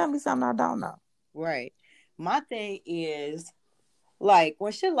 Tell me something I don't know. Right. My thing is, like,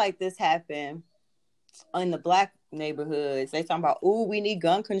 when shit like this happen in the black neighborhoods, they talking about, ooh, we need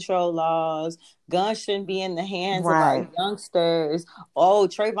gun control laws. Guns shouldn't be in the hands of our Right. youngsters. Oh,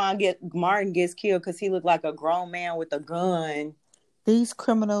 Martin gets killed because he looked like a grown man with a gun. These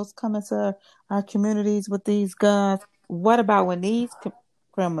criminals come into our communities with these guns. What about when these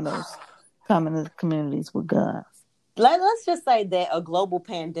criminals come into communities with guns? Let's just say that a global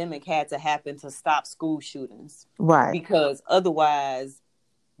pandemic had to happen to stop school shootings. Right. Because otherwise,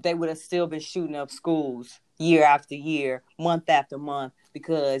 they would have still been shooting up schools year after year, month after month,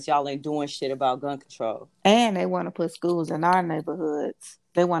 because y'all ain't doing shit about gun control. And they want to put schools in our neighborhoods.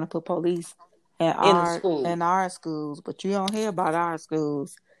 They want to put police In the school. in our schools, but you don't hear about our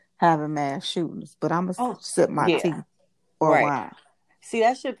schools having mass shootings. But I'm gonna sip my tea or wine. See,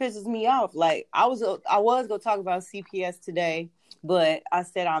 that shit pisses me off. Like, I was gonna talk about CPS today, but I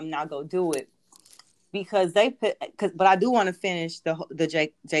said I'm not gonna do it because but I do want to finish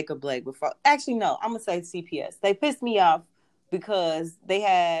the Jacob Blake before. Actually, no, I'm gonna say CPS. They pissed me off because they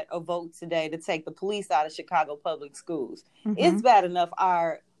had a vote today to take the police out of Chicago public schools. Mm-hmm. It's bad enough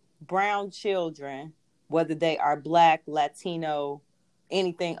our brown children, whether they are Black, Latino,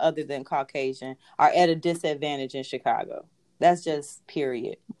 anything other than Caucasian, are at a disadvantage in Chicago. That's just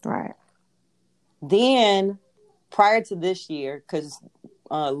period. Right. Then, prior to this year, because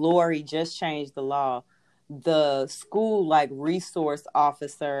Lori just changed the law, the school resource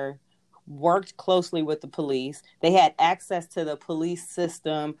officer worked closely with the police. They had access to the police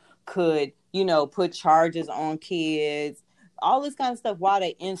system, could put charges on kids, all this kind of stuff while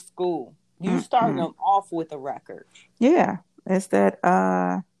they in school. You starting them off with a record. Yeah, it's that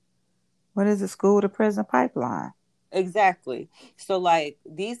what is it, school to prison pipeline. Exactly. So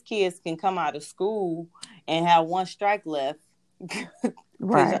these kids can come out of school and have one strike left.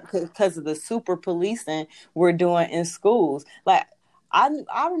 Right. Because of the super policing we're doing in schools.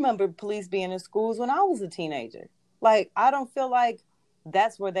 I remember police being in schools when I was a teenager. I don't feel like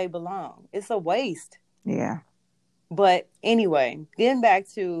that's where they belong. It's a waste. Yeah. But anyway, getting back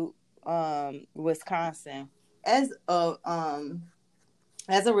to Wisconsin, as a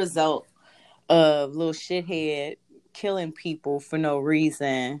result of little shithead killing people for no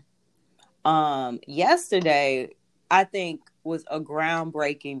reason, yesterday I think was a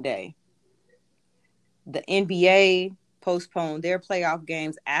groundbreaking day. The NBA postponed their playoff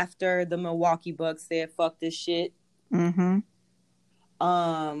games after the Milwaukee Bucks said fuck this shit. Mm-hmm.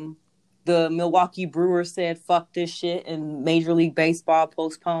 The Milwaukee Brewers said fuck this shit, and Major League Baseball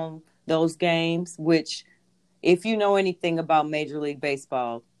postponed those games, which, if you know anything about Major League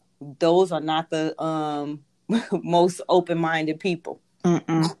Baseball, those are not the most open-minded people.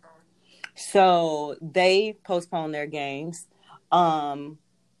 Mm-mm. So they postponed their games.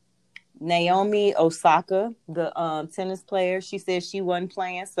 Naomi Osaka, the tennis player, she said she wasn't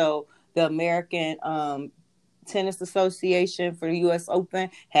playing. So the American Tennis Association for the U.S.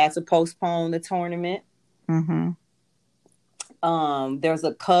 Open had to postpone the tournament. Mm-hmm. There's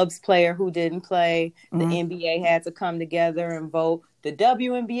a Cubs player who didn't play. The NBA had to come together and vote. The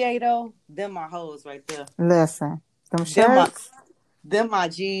WNBA, though, them my hoes right there. Listen, them shirts. Them my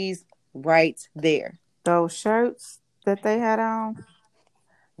G's right there. Those shirts that they had on.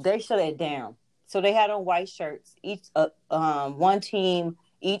 They shut it down. So they had on white shirts. Each one team,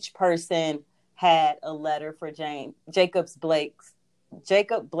 each person had a letter for Jacob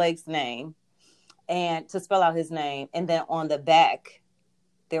Blake's name, and to spell out his name. And then on the back,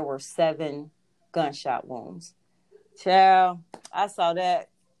 there were 7 gunshot wounds. Child, I saw that,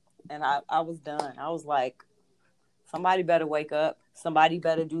 and I was done. I was like, somebody better wake up. Somebody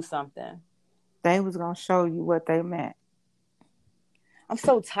better do something. they was gonna show you what they meant. I'm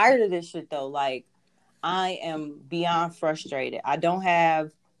so tired of this shit though. Like, I am beyond frustrated. I don't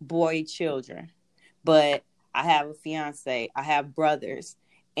have boy children, but I have a fiance. I have brothers,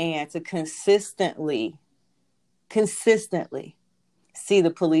 and to consistently see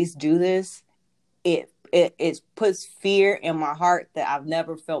the police do this, it puts fear in my heart that I've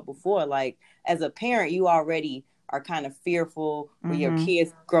never felt before. Like, as a parent, you already are kind of fearful with your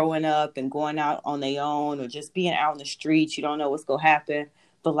kids growing up and going out on their own or just being out in the streets. You don't know what's gonna happen.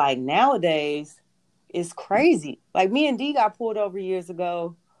 But like nowadays, it's crazy. Like, me and D got pulled over years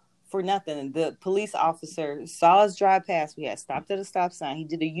ago for nothing. The police officer saw us drive past. We had stopped at a stop sign. He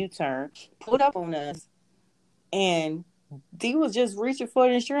did a U-turn, pulled up on us, and D was just reaching for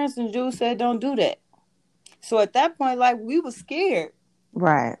the insurance, and the dude said, "Don't do that." So at that point, like, we were scared.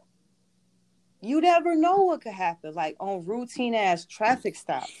 Right. You never know what could happen, like on routine ass traffic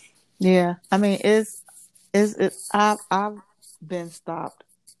stops. Yeah. I mean, I've been stopped,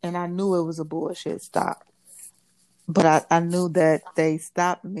 and I knew it was a bullshit stop. But I knew that they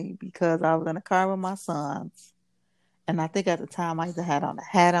stopped me because I was in a car with my sons. And I think at the time I either had on a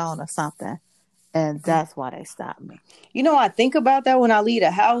hat on or something. And that's why they stopped me. You know, I think about that when I leave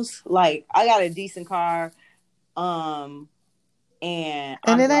the house. Like, I got a decent car. And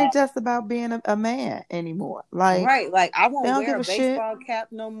it ain't just about being a man anymore. Like, right, like, I they won't don't wear give a a shit. baseball cap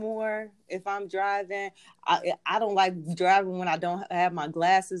no more if I'm driving. I don't like driving when I don't have my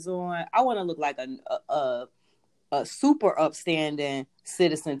glasses on. I want to look like a super upstanding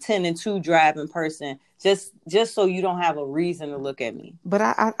citizen, 10 and 2 driving person, just so you don't have a reason to look at me. But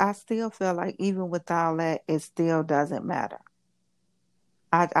I still feel like even with all that, it still doesn't matter.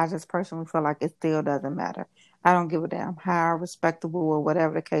 I just personally feel like it still doesn't matter. I don't give a damn how respectable or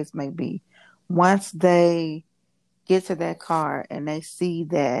whatever the case may be. Once they get to that car and they see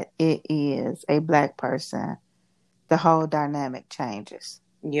that it is a black person, the whole dynamic changes.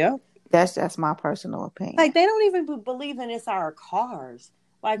 Yep. That's just my personal opinion. Like, they don't even believe in it's our cars.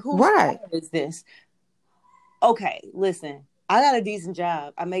 Like, whose car is this? Okay, listen, I got a decent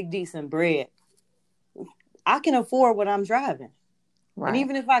job. I make decent bread. I can afford what I'm driving. Right. And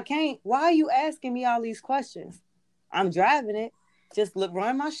even if I can't, why are you asking me all these questions? I'm driving it. Just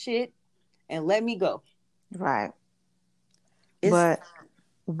run my shit and let me go. Right. But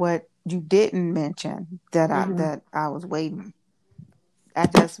what you didn't mention that I was waiting. I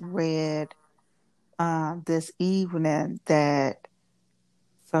just read this evening that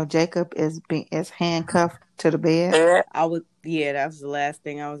Jacob is handcuffed to the bed. That was the last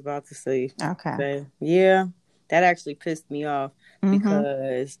thing I was about to say. Okay. Yeah, that actually pissed me off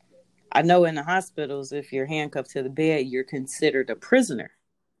because I know in the hospitals, if you're handcuffed to the bed, you're considered a prisoner.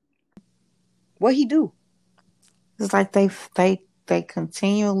 What he do? It's like they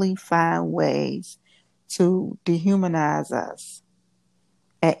continually find ways to dehumanize us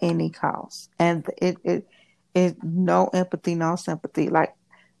at any cost, and it no empathy, no sympathy. Like,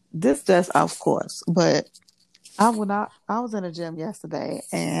 this just, of course, but I was in a gym yesterday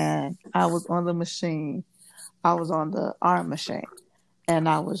and I was on the machine. I was on the arm machine and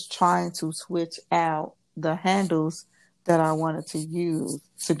I was trying to switch out the handles that I wanted to use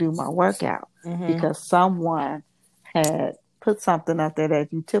to do my workout because someone had put something up there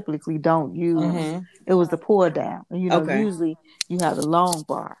that you typically don't use. It was the pull down. You know, usually you have the long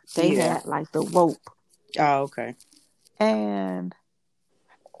bar. They had like the rope. Oh, okay. And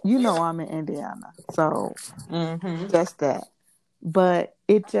you know I'm in Indiana, so just that. But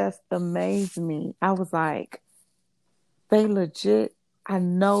it just amazed me. I was like, they legit, I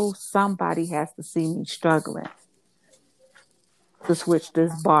know somebody has to see me struggling to switch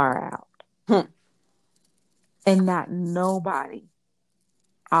this bar out. And not nobody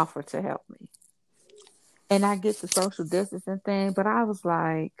offered to help me. And I get the social distancing thing, but I was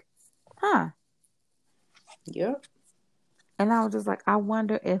like, Yep. And I was just like, I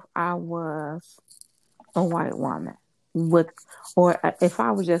wonder if I was a white woman or if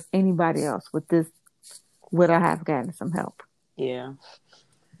I was just anybody else with this, would I have gotten some help? Yeah.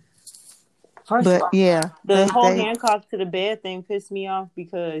 The whole handcuff to the bed thing pissed me off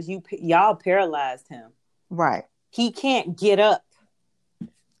because y'all paralyzed him. Right. He can't get up.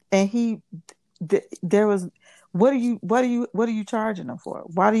 And there was, what are you charging him for?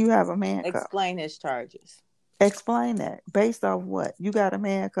 Why do you have a handcuff? Explain his charges. Explain that. Based off what? You got a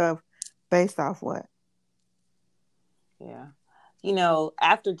handcuff based off what? Yeah. You know,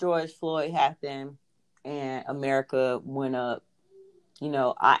 after George Floyd happened and America went up, you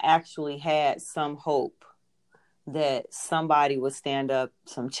know, I actually had some hope that somebody would stand up,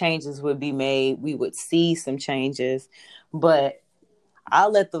 some changes would be made, we would see some changes. But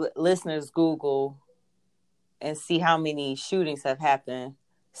I'll let the listeners Google and see how many shootings have happened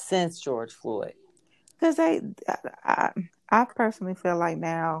since George Floyd. Because I personally feel like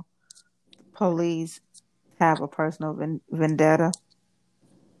now police have a personal vendetta.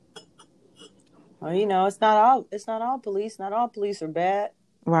 Well, you know, it's not all police. Not all police are bad.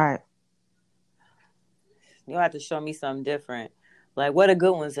 Right. You'll have to show me something different. Like, where the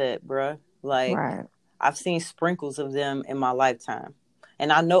good ones at, bruh? Like, Right. I've seen sprinkles of them in my lifetime,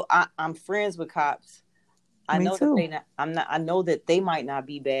 and I know I'm friends with cops. I Me know that too. I know that they might not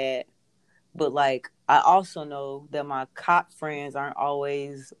be bad, but like, I also know that my cop friends aren't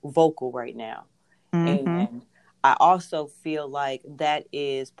always vocal right now, Mm-hmm. and I also feel like that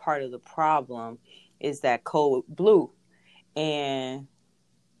is part of the problem, is that code blue, and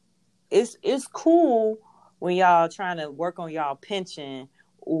it's cool when y'all trying to work on y'all pension,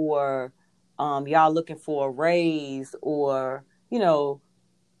 or y'all looking for a raise, or you know,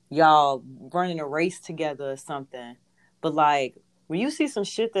 y'all running a race together or something. But like, when you see some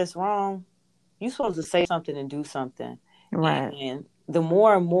shit that's wrong, you supposed to say something and do something. Right. And the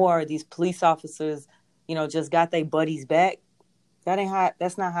more and more these police officers, you know, just got their buddies back,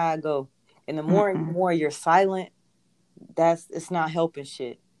 that's not how I go. And the more and Mm-mm. more you're silent, it's not helping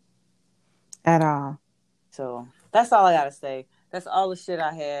shit. At all. So that's all I gotta say. That's all the shit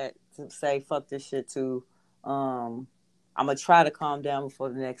I had to say. Fuck this shit too. I'm gonna try to calm down before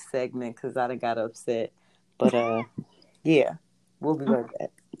the next segment because I done got upset. But yeah, we'll be right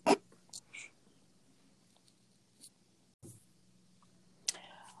back.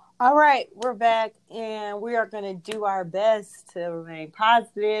 All right, we're back, and we are gonna do our best to remain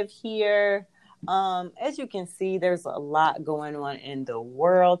positive here. As you can see, there's a lot going on in the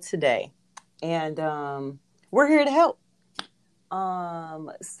world today, and we're here to help.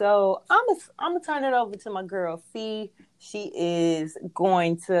 So I'm gonna turn it over to my girl Fee. She is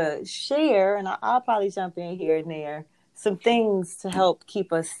going to share, and I'll probably jump in here and there, some things to help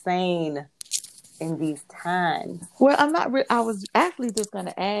keep us sane in these times. Well, I'm not. I was actually just going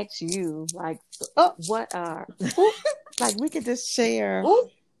to ask you, like, what are like we could just share Ooh.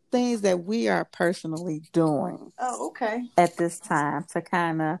 things that we are personally doing Oh, okay. at this time to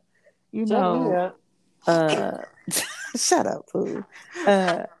kind of, you Shut me know, up. shut up, Pooh.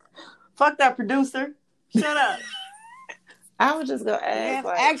 Fuck that producer. Shut up. I was just gonna ask, Yes,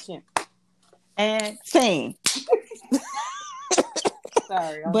 like, action. and team,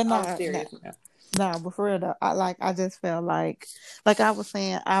 Sorry, but I'm serious now. no, but for real though, I just felt like I was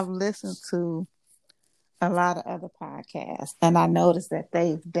saying, I've listened to a lot of other podcasts, and I noticed that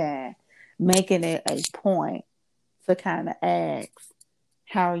they've been making it a point to kind of ask,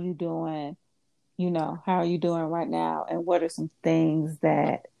 how are you doing? You know, how are you doing right now? And what are some things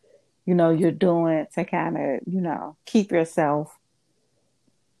that, you know, you're doing to kind of, you know, keep yourself,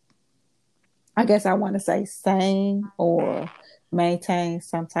 I guess I want to say, sane or maintain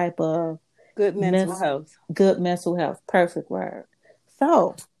some type of Good mental health. good mental health. Perfect word.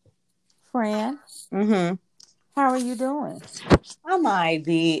 So, friend, Mm-hmm. how are you doing? I might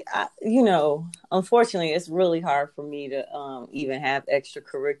be, you know, unfortunately, it's really hard for me to even have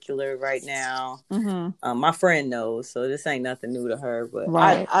extracurricular right now. Mm-hmm. My friend knows, so this ain't nothing new to her. But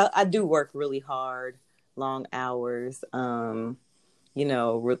Right. I do work really hard, long hours. You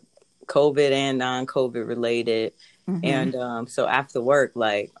know, COVID and non-COVID related, Mm-hmm. and so after work,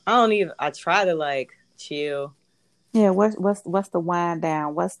 like I try to like chill. Yeah. What's the wind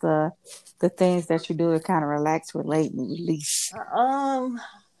down? What's the things that you do to kind of relax, relate, and release? Um,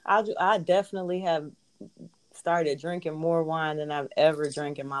 I definitely have started drinking more wine than I've ever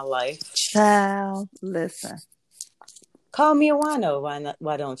drank in my life. Child, listen. Call me a wino. Why not?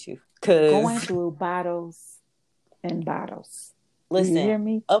 Why don't you? Going Because through bottles and bottles. Do you listen, hear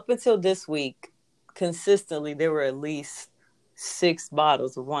me? up until this week, consistently there were at least 6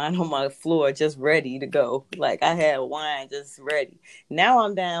 bottles of wine on my floor just ready to go. Like I had wine just ready. Now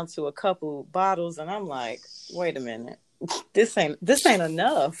I'm down to a couple bottles, and I'm like, wait a minute, this ain't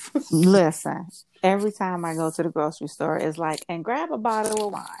enough. Listen, every time I go to the grocery store, it's like, and grab a bottle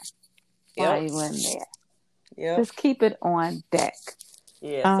of wine while Yep. you in there. Yep. Just keep it on deck.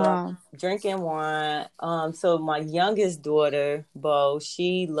 Yeah, so I'm drinking wine. So my youngest daughter, Bo,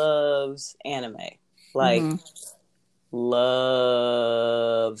 she loves anime. Like Mm-hmm.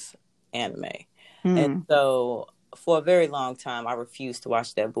 loves anime. And Mm. so for a very long time I refused to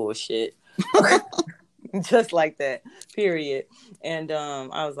watch that bullshit. Just like that. Period. And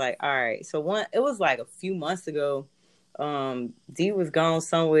I was like, all right. So it was like a few months ago. Dee was gone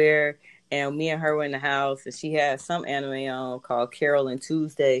somewhere, and me and her were in the house, and she had some anime on called Carol and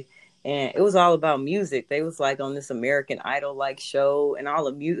Tuesday. and it was all about music. They was like on this American Idol like show, and all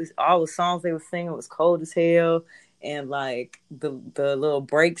the music, all the songs they were singing was cold as hell. And like the little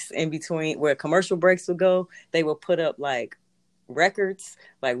breaks in between where commercial breaks would go, they would put up like records,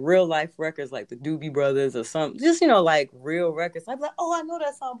 like real life records, like the Doobie Brothers or something, just like real records. I'd be like, oh, I know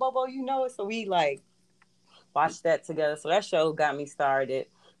that song, Bobo, you know it. So we like watched that together. So that show got me started.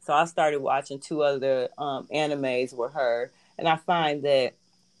 So I started watching 2 other animes with her, and I find that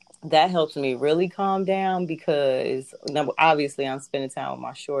helps me really calm down because obviously I'm spending time with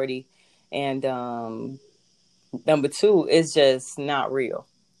my shorty, and number 2, it's just not real.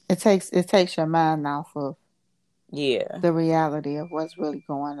 It takes your mind off of yeah the reality of what's really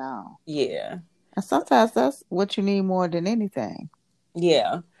going on. Yeah. And sometimes that's what you need more than anything.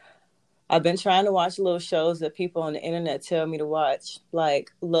 Yeah. I've been trying to watch little shows that people on the internet tell me to watch,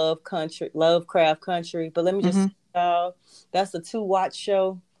 like Lovecraft Country. But let me just y'all, that's a 2-watch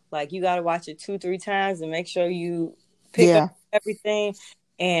show. Like you got to watch it 2-3 times and make sure you pick up everything.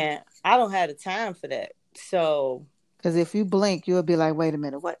 And I don't have the time for that. So, because if you blink, you'll be like, "Wait a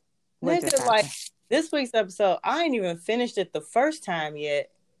minute, what just happened?" Like this week's episode, I ain't even finished it the first time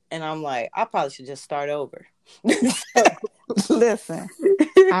yet, and I'm like, I probably should just start over. Listen,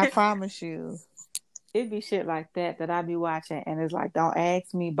 I promise you, it be shit like that I be watching, and it's like, don't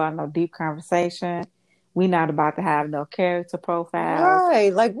ask me about no deep conversation. We not about to have no character profiles.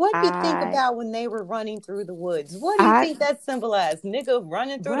 Right. Like, what do you think about when they were running through the woods? What do you think that symbolized? Nigga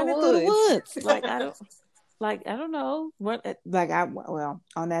running through the woods. Like, I don't know. What, like,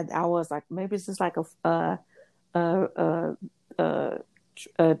 on that, I was like, maybe it's just like a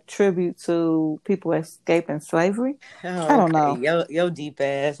tribute to people escaping slavery. Oh, I don't know. Yo, deep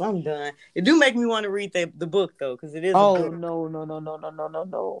ass. I'm done. It do make me want to read the book though, because it is. Oh, a book. No.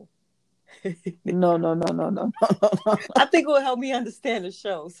 No. I think it will help me understand the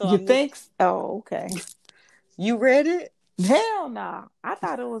show. So you think? Oh, okay. You read it? Hell no. I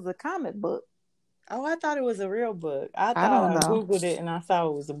thought it was a comic book. Oh, I thought it was a real book. I Googled it and I saw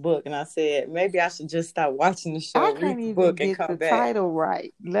it was a book, and I said maybe I should just stop watching the show, read the book, and come back. I can't even get the title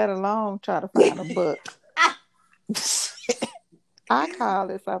right, let alone try to find a book. I call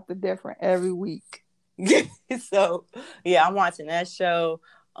it something different every week. So, yeah, I'm watching that show.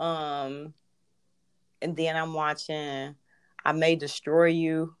 And then I'm watching I May Destroy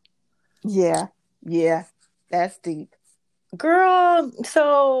You. Yeah, that's deep. Girl,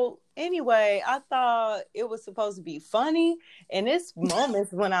 so anyway, I thought it was supposed to be funny, and it's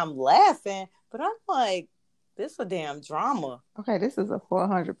moments when I'm laughing, but I'm like, this is a damn drama. Okay, this is a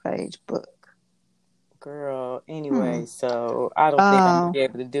 400-page book. Girl, anyway, so I don't think I'm going to be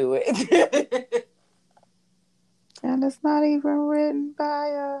able to do it. And it's not even written by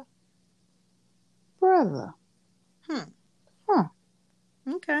a brother.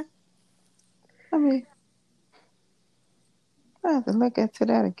 Okay. I have to look into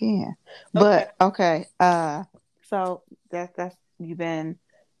that again. But okay. So that's you've been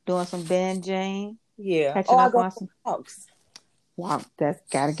doing some binging. Yeah. Catching up on some walks. Wow, that's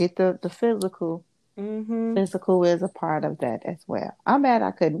gotta get the physical. Mm-hmm. Physical is a part of that as well. I'm mad I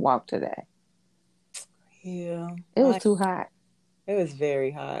couldn't walk today. Yeah. It was too hot. It was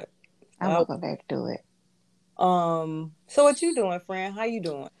very hot. I won't go back to it. So what you doing, friend? How you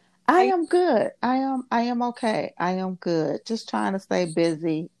doing? I am good. I am okay. I am good. Just trying to stay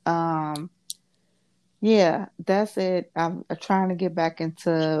busy. Yeah, that's it. I'm trying to get back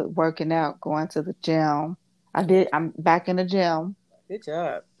into working out, going to the gym. I'm back in the gym. Good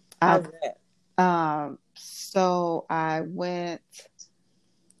job. How's that? So I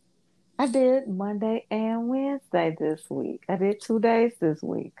did Monday and Wednesday this week. I did 2 days this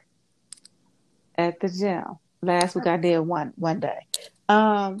week at the gym. Last week I did one day.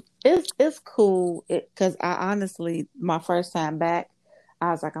 It's cool because I honestly, my first time back, I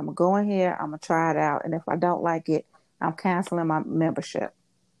was like, I'm gonna go in here, I'm gonna try it out, and if I don't like it, I'm canceling my membership.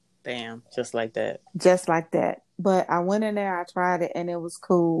 Bam, just like that. Just like that. But I went in there, I tried it, and it was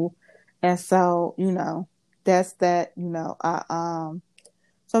cool. And so, that's that.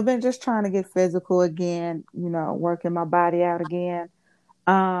 So I've been just trying to get physical again. Working my body out again.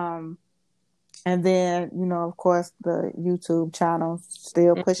 And then, of course, the YouTube channel,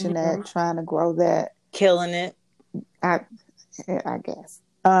 still pushing that, trying to grow that. Killing it. I guess.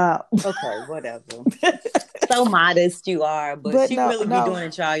 Okay, whatever. So modest you are, but she really be doing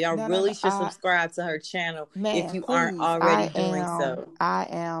it, y'all. Y'all really should subscribe to her channel if you aren't already doing so. I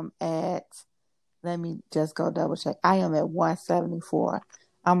am at, let me just go double check. I am at 174.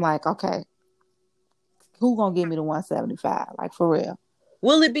 I'm like, okay, who gonna give me the 175? Like, for real.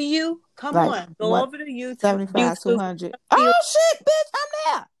 Will it be you? Come on. Go over to YouTube. 75, 200. Oh, shit, bitch, I'm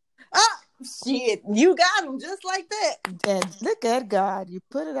there. Shit, you got them just like that. And look at God. You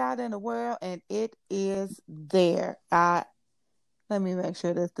put it out in the world and it is there. Let me make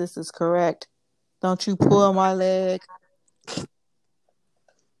sure that this is correct. Don't you pull my leg.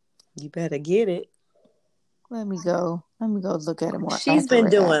 You better get it. Let me go look at it more. She's been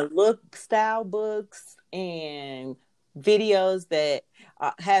doing style books and videos that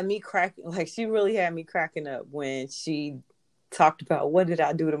had me cracking. Like, she really had me cracking up when she talked about, what did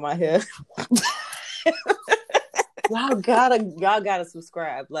I do to my hair? y'all gotta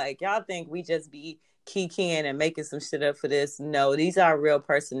subscribe. Like, y'all think we just be keying and making some shit up for this? No, these are real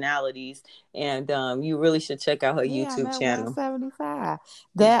personalities, and you really should check out her YouTube channel. 175.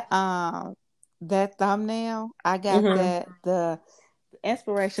 That thumbnail, I got that. The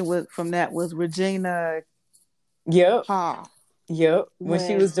inspiration from that was Regina. Yep. Hall. Yep. When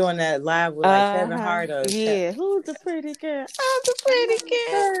she was doing that live with like Kevin Hart. Yeah. Who's the pretty girl? I'm the pretty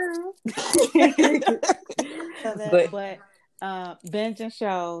girl. But binging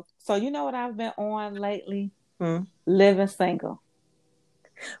shows. So you know what I've been on lately? Living Single.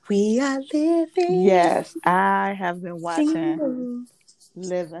 We are living. Yes, I have been watching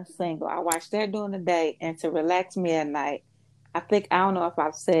Living Single. I watched that during the day, and to relax me at night. I don't know if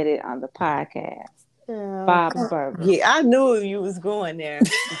I've said it on the podcast. Bob's Burgers. Yeah, I knew you was going there.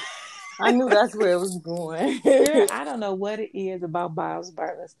 I knew that's where it was going. Girl, I don't know what it is about Bob's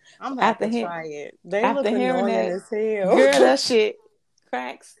Burgers. I'm about to try it. They look annoying as hell. Girl, that shit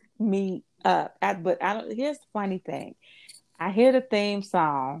cracks me up. Here's the funny thing. I hear the theme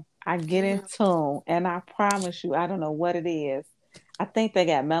song, I get in tune, and I promise you, I don't know what it is. I think they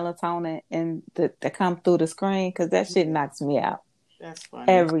got melatonin that come through the screen, because that shit knocks me out. That's funny.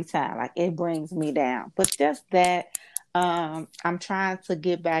 Every time. Like, it brings me down. But just that, I'm trying to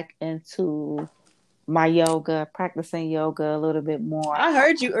get back into my yoga, practicing yoga a little bit more. I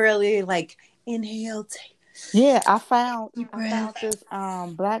heard you earlier, like, inhale, take. Yeah, I found this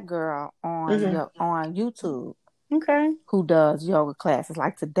black girl on YouTube. Okay. Who does yoga classes.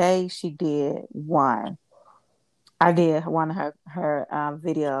 Like today she did one. I did one of her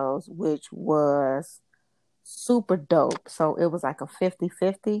videos, which was super dope. So it was like a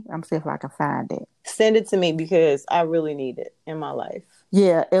 50-50. I'm see if I can find it. Send it to me, because I really need it in my life.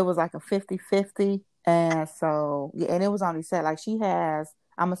 Yeah, it was like a 50-50. And so, yeah, and it was only said, like, she has,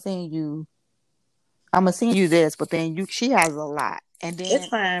 I'm gonna send you this, but then she has a lot. And then it's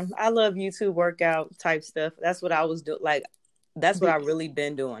fine. I love YouTube workout type stuff. That's what I was doing. Like, that's what I really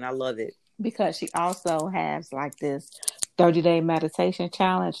been doing. I love it. Because she also has like this 30-day meditation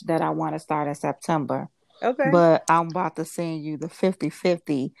challenge that I want to start in September. Okay. But I'm about to send you the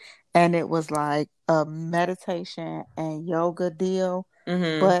 50-50. And it was like a meditation and yoga deal.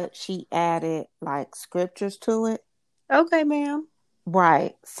 Mm-hmm. But she added like scriptures to it. Okay, ma'am.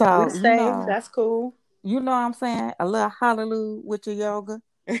 Right. So, that's cool. You know what I'm saying? A little hallelujah with your yoga.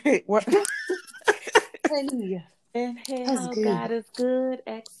 Hallelujah. Inhale, God is good.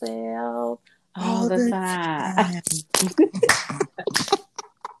 Exhale all the time.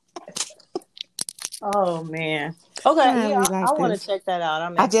 Oh, man. Okay, yeah, I want to check that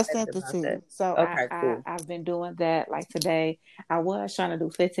out. I just sent it to you. So okay, cool. I've been doing that. Like today, I was trying to do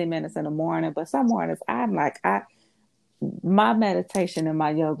 15 minutes in the morning, but some mornings I'm like, my meditation and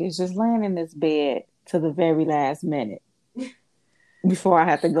my yoga is just laying in this bed to the very last minute before I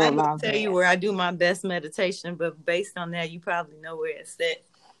have to go log in. I can tell you where I do my best meditation, but based on that, you probably know where it's at,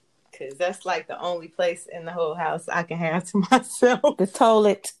 because that's like the only place in the whole house I can have to myself. The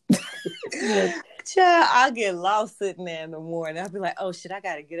toilet. Child, I get lost sitting there in the morning. I'll be like, oh shit, I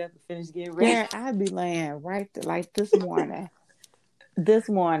gotta get up and finish getting ready. Yeah, I'd be laying right there, like this morning. This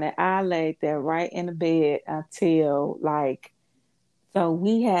morning, I laid there right in the bed until so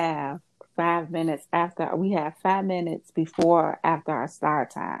we have 5 minutes before after our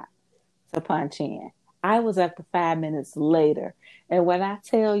start time to punch in. I was up to 5 minutes later. And when I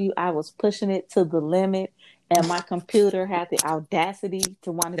tell you I was pushing it to the limit, and my computer had the audacity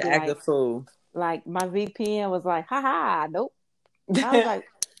to want to be act a fool. Like my VPN was like, haha, nope. I was like,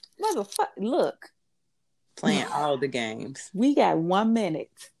 motherfucker, look. Playing all the games. We got 1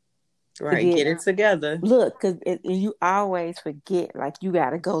 minute. Right, get it together. Look, because you always forget, like, you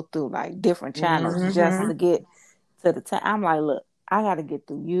got to go through, like, different channels just to get to the time. I'm like, look, I got to get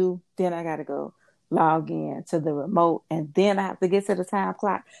through you, then I got to go log in to the remote, and then I have to get to the time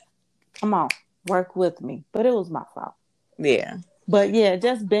clock. Come on, work with me. But it was my fault. Yeah. But, yeah,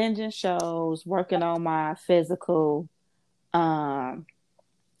 just binging shows, working on my physical, and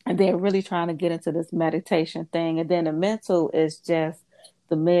then really trying to get into this meditation thing. And then the mental is just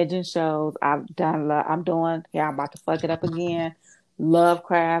the binging shows. I'm about to fuck it up again.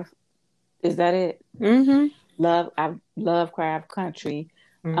 Lovecraft Is that it? Mm-hmm. I love Craft Country.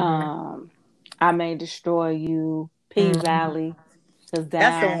 Mm-hmm. I May Destroy You, P Mm-hmm. Valley. Cause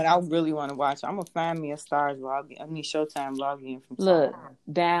That's the down, one I really want to watch. I'm gonna find me a Stars login. I need Showtime login from look, somewhere.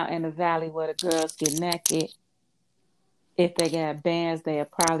 down in the valley where the girls get naked. If they got bands, they'll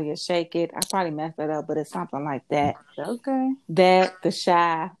probably shake it. I probably messed that up, but it's something like that. Okay. That The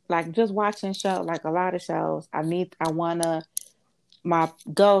Shy, like just watching show, like a lot of shows. I wanna my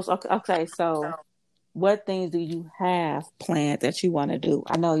goals. Okay, so what things do you have planned that you want to do?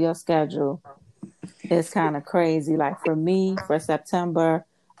 I know your schedule is kind of crazy. Like for me, for September,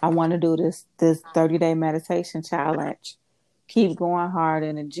 I want to do this 30-day meditation challenge. Keep going hard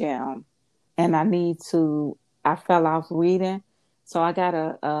in the gym, and I need to. I fell off reading, so I got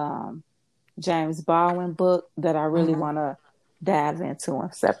a James Baldwin book that I really want to dive into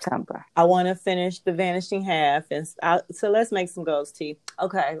in September. I want to finish The Vanishing Half, and so let's make some goals, T.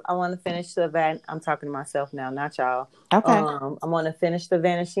 Okay, I want to finish the van. I'm talking to myself now, not y'all. Okay, I want to finish The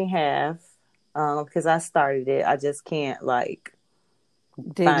Vanishing Half, because I started it. I just can't like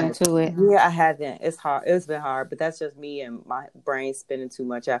dig find it. into it. Yeah, I haven't. It's hard. It's been hard, but that's just me and my brain spinning too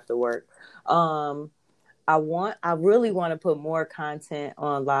much after work. Um, I really want to put more content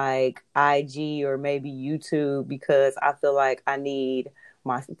on like IG or maybe YouTube, because I feel like I need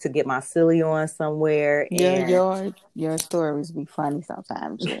to get my silly on somewhere. Your And your your stories be funny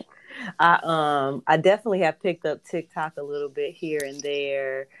sometimes. Yeah. I definitely have picked up TikTok a little bit here and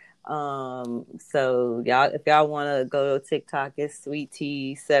there. So y'all, if y'all want to go to TikTok, it's Sweet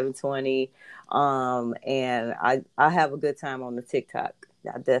Tea 720. And I have a good time on the TikTok.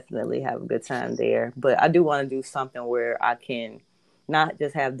 I definitely have a good time there. But I do want to do something where I can not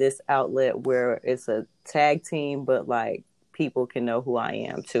just have this outlet where it's a tag team, but like people can know who I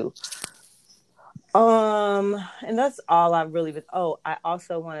am too. And that's all I really was. Oh, I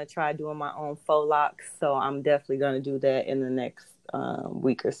also want to try doing my own faux locks, so I'm definitely gonna do that in the next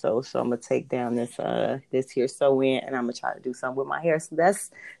week or so. So I'm gonna take down this here sew in, and I'm gonna try to do something with my hair. So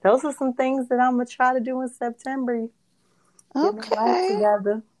those are some things that I'm gonna try to do in September. Get my life Okay.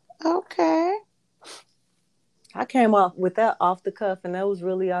 together. Okay. I came up with that off the cuff, and those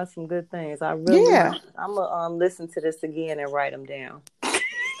really are some good things. Yeah. I'm gonna listen to this again and write them down.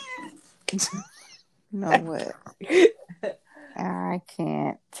 You know what? I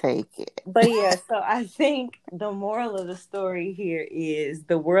can't take it. But yeah, so I think the moral of the story here is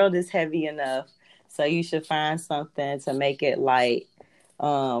the world is heavy enough, so you should find something to make it light.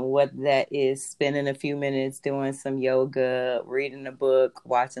 What that is, spending a few minutes doing some yoga, reading a book,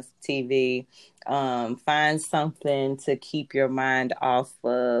 watching some TV. Find something to keep your mind off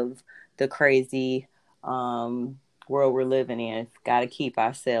of the crazy world we're living in. Got to keep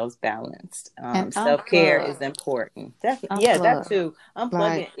ourselves balanced. And Self-care is unplug. important. Definitely, yeah, that Unplug. too. Like,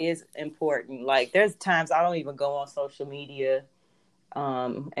 Unplugging is important. Like there's times I don't even go on social media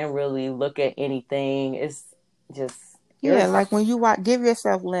and really look at anything. It's just yeah, like when you watch, give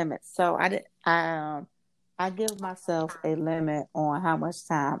yourself limits. So I give myself a limit on how much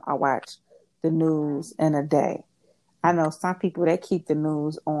time I watch the news in a day. I know some people that keep the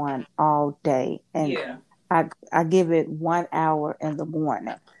news on all day, and yeah. I give it 1 hour in the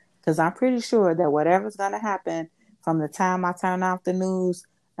morning because I'm pretty sure that whatever's going to happen from the time I turn off the news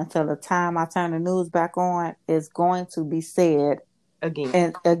until the time I turn the news back on is going to be said Again.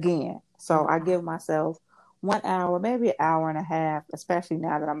 and again. So I give myself 1 hour, maybe an hour and a half, especially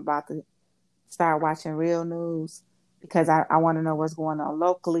now that I'm about to start watching real news because I want to know what's going on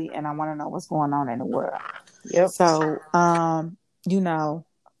locally and I want to know what's going on in the world. Yep. So, you know,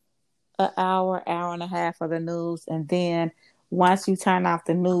 an hour, hour and a half of the news, and then once you turn off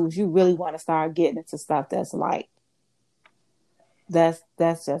the news, you really want to start getting into stuff that's light. That's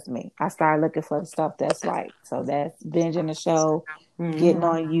just me. I start looking for the stuff that's light. So that's binging the show, getting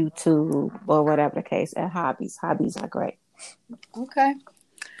on YouTube, or whatever the case, and hobbies. Hobbies are great. Okay.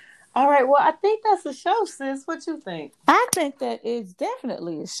 All right. Well, I think that's a show, sis. What you think? I think that it's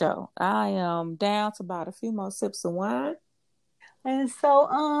definitely a show. I am down to about a few more sips of wine. And so,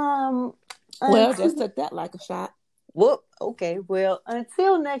 Well, just took that like a shot. whoop. Okay. Well,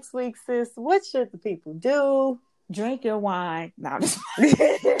 until next week, sis. What should the people do? Drink your wine. No,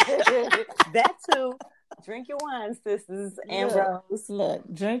 that too. Drink your wine, sisters and bros.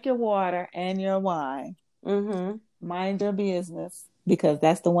 Look, drink your water and your wine. Mm-hmm. Mind your business because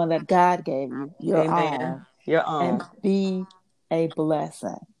that's the one that God gave you. Your Amen. own. Your own. And be a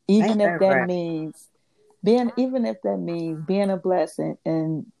blessing. Even if that means being a blessing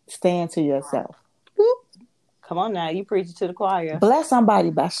and staying to yourself. Whoop. Come on now, you preaching to the choir. Bless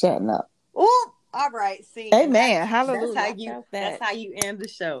somebody by shutting up. Ooh, all right. See, amen. Hallelujah. That's how you end the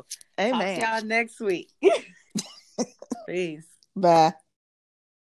show. Talk to Amen. y'all next week. Peace. Bye.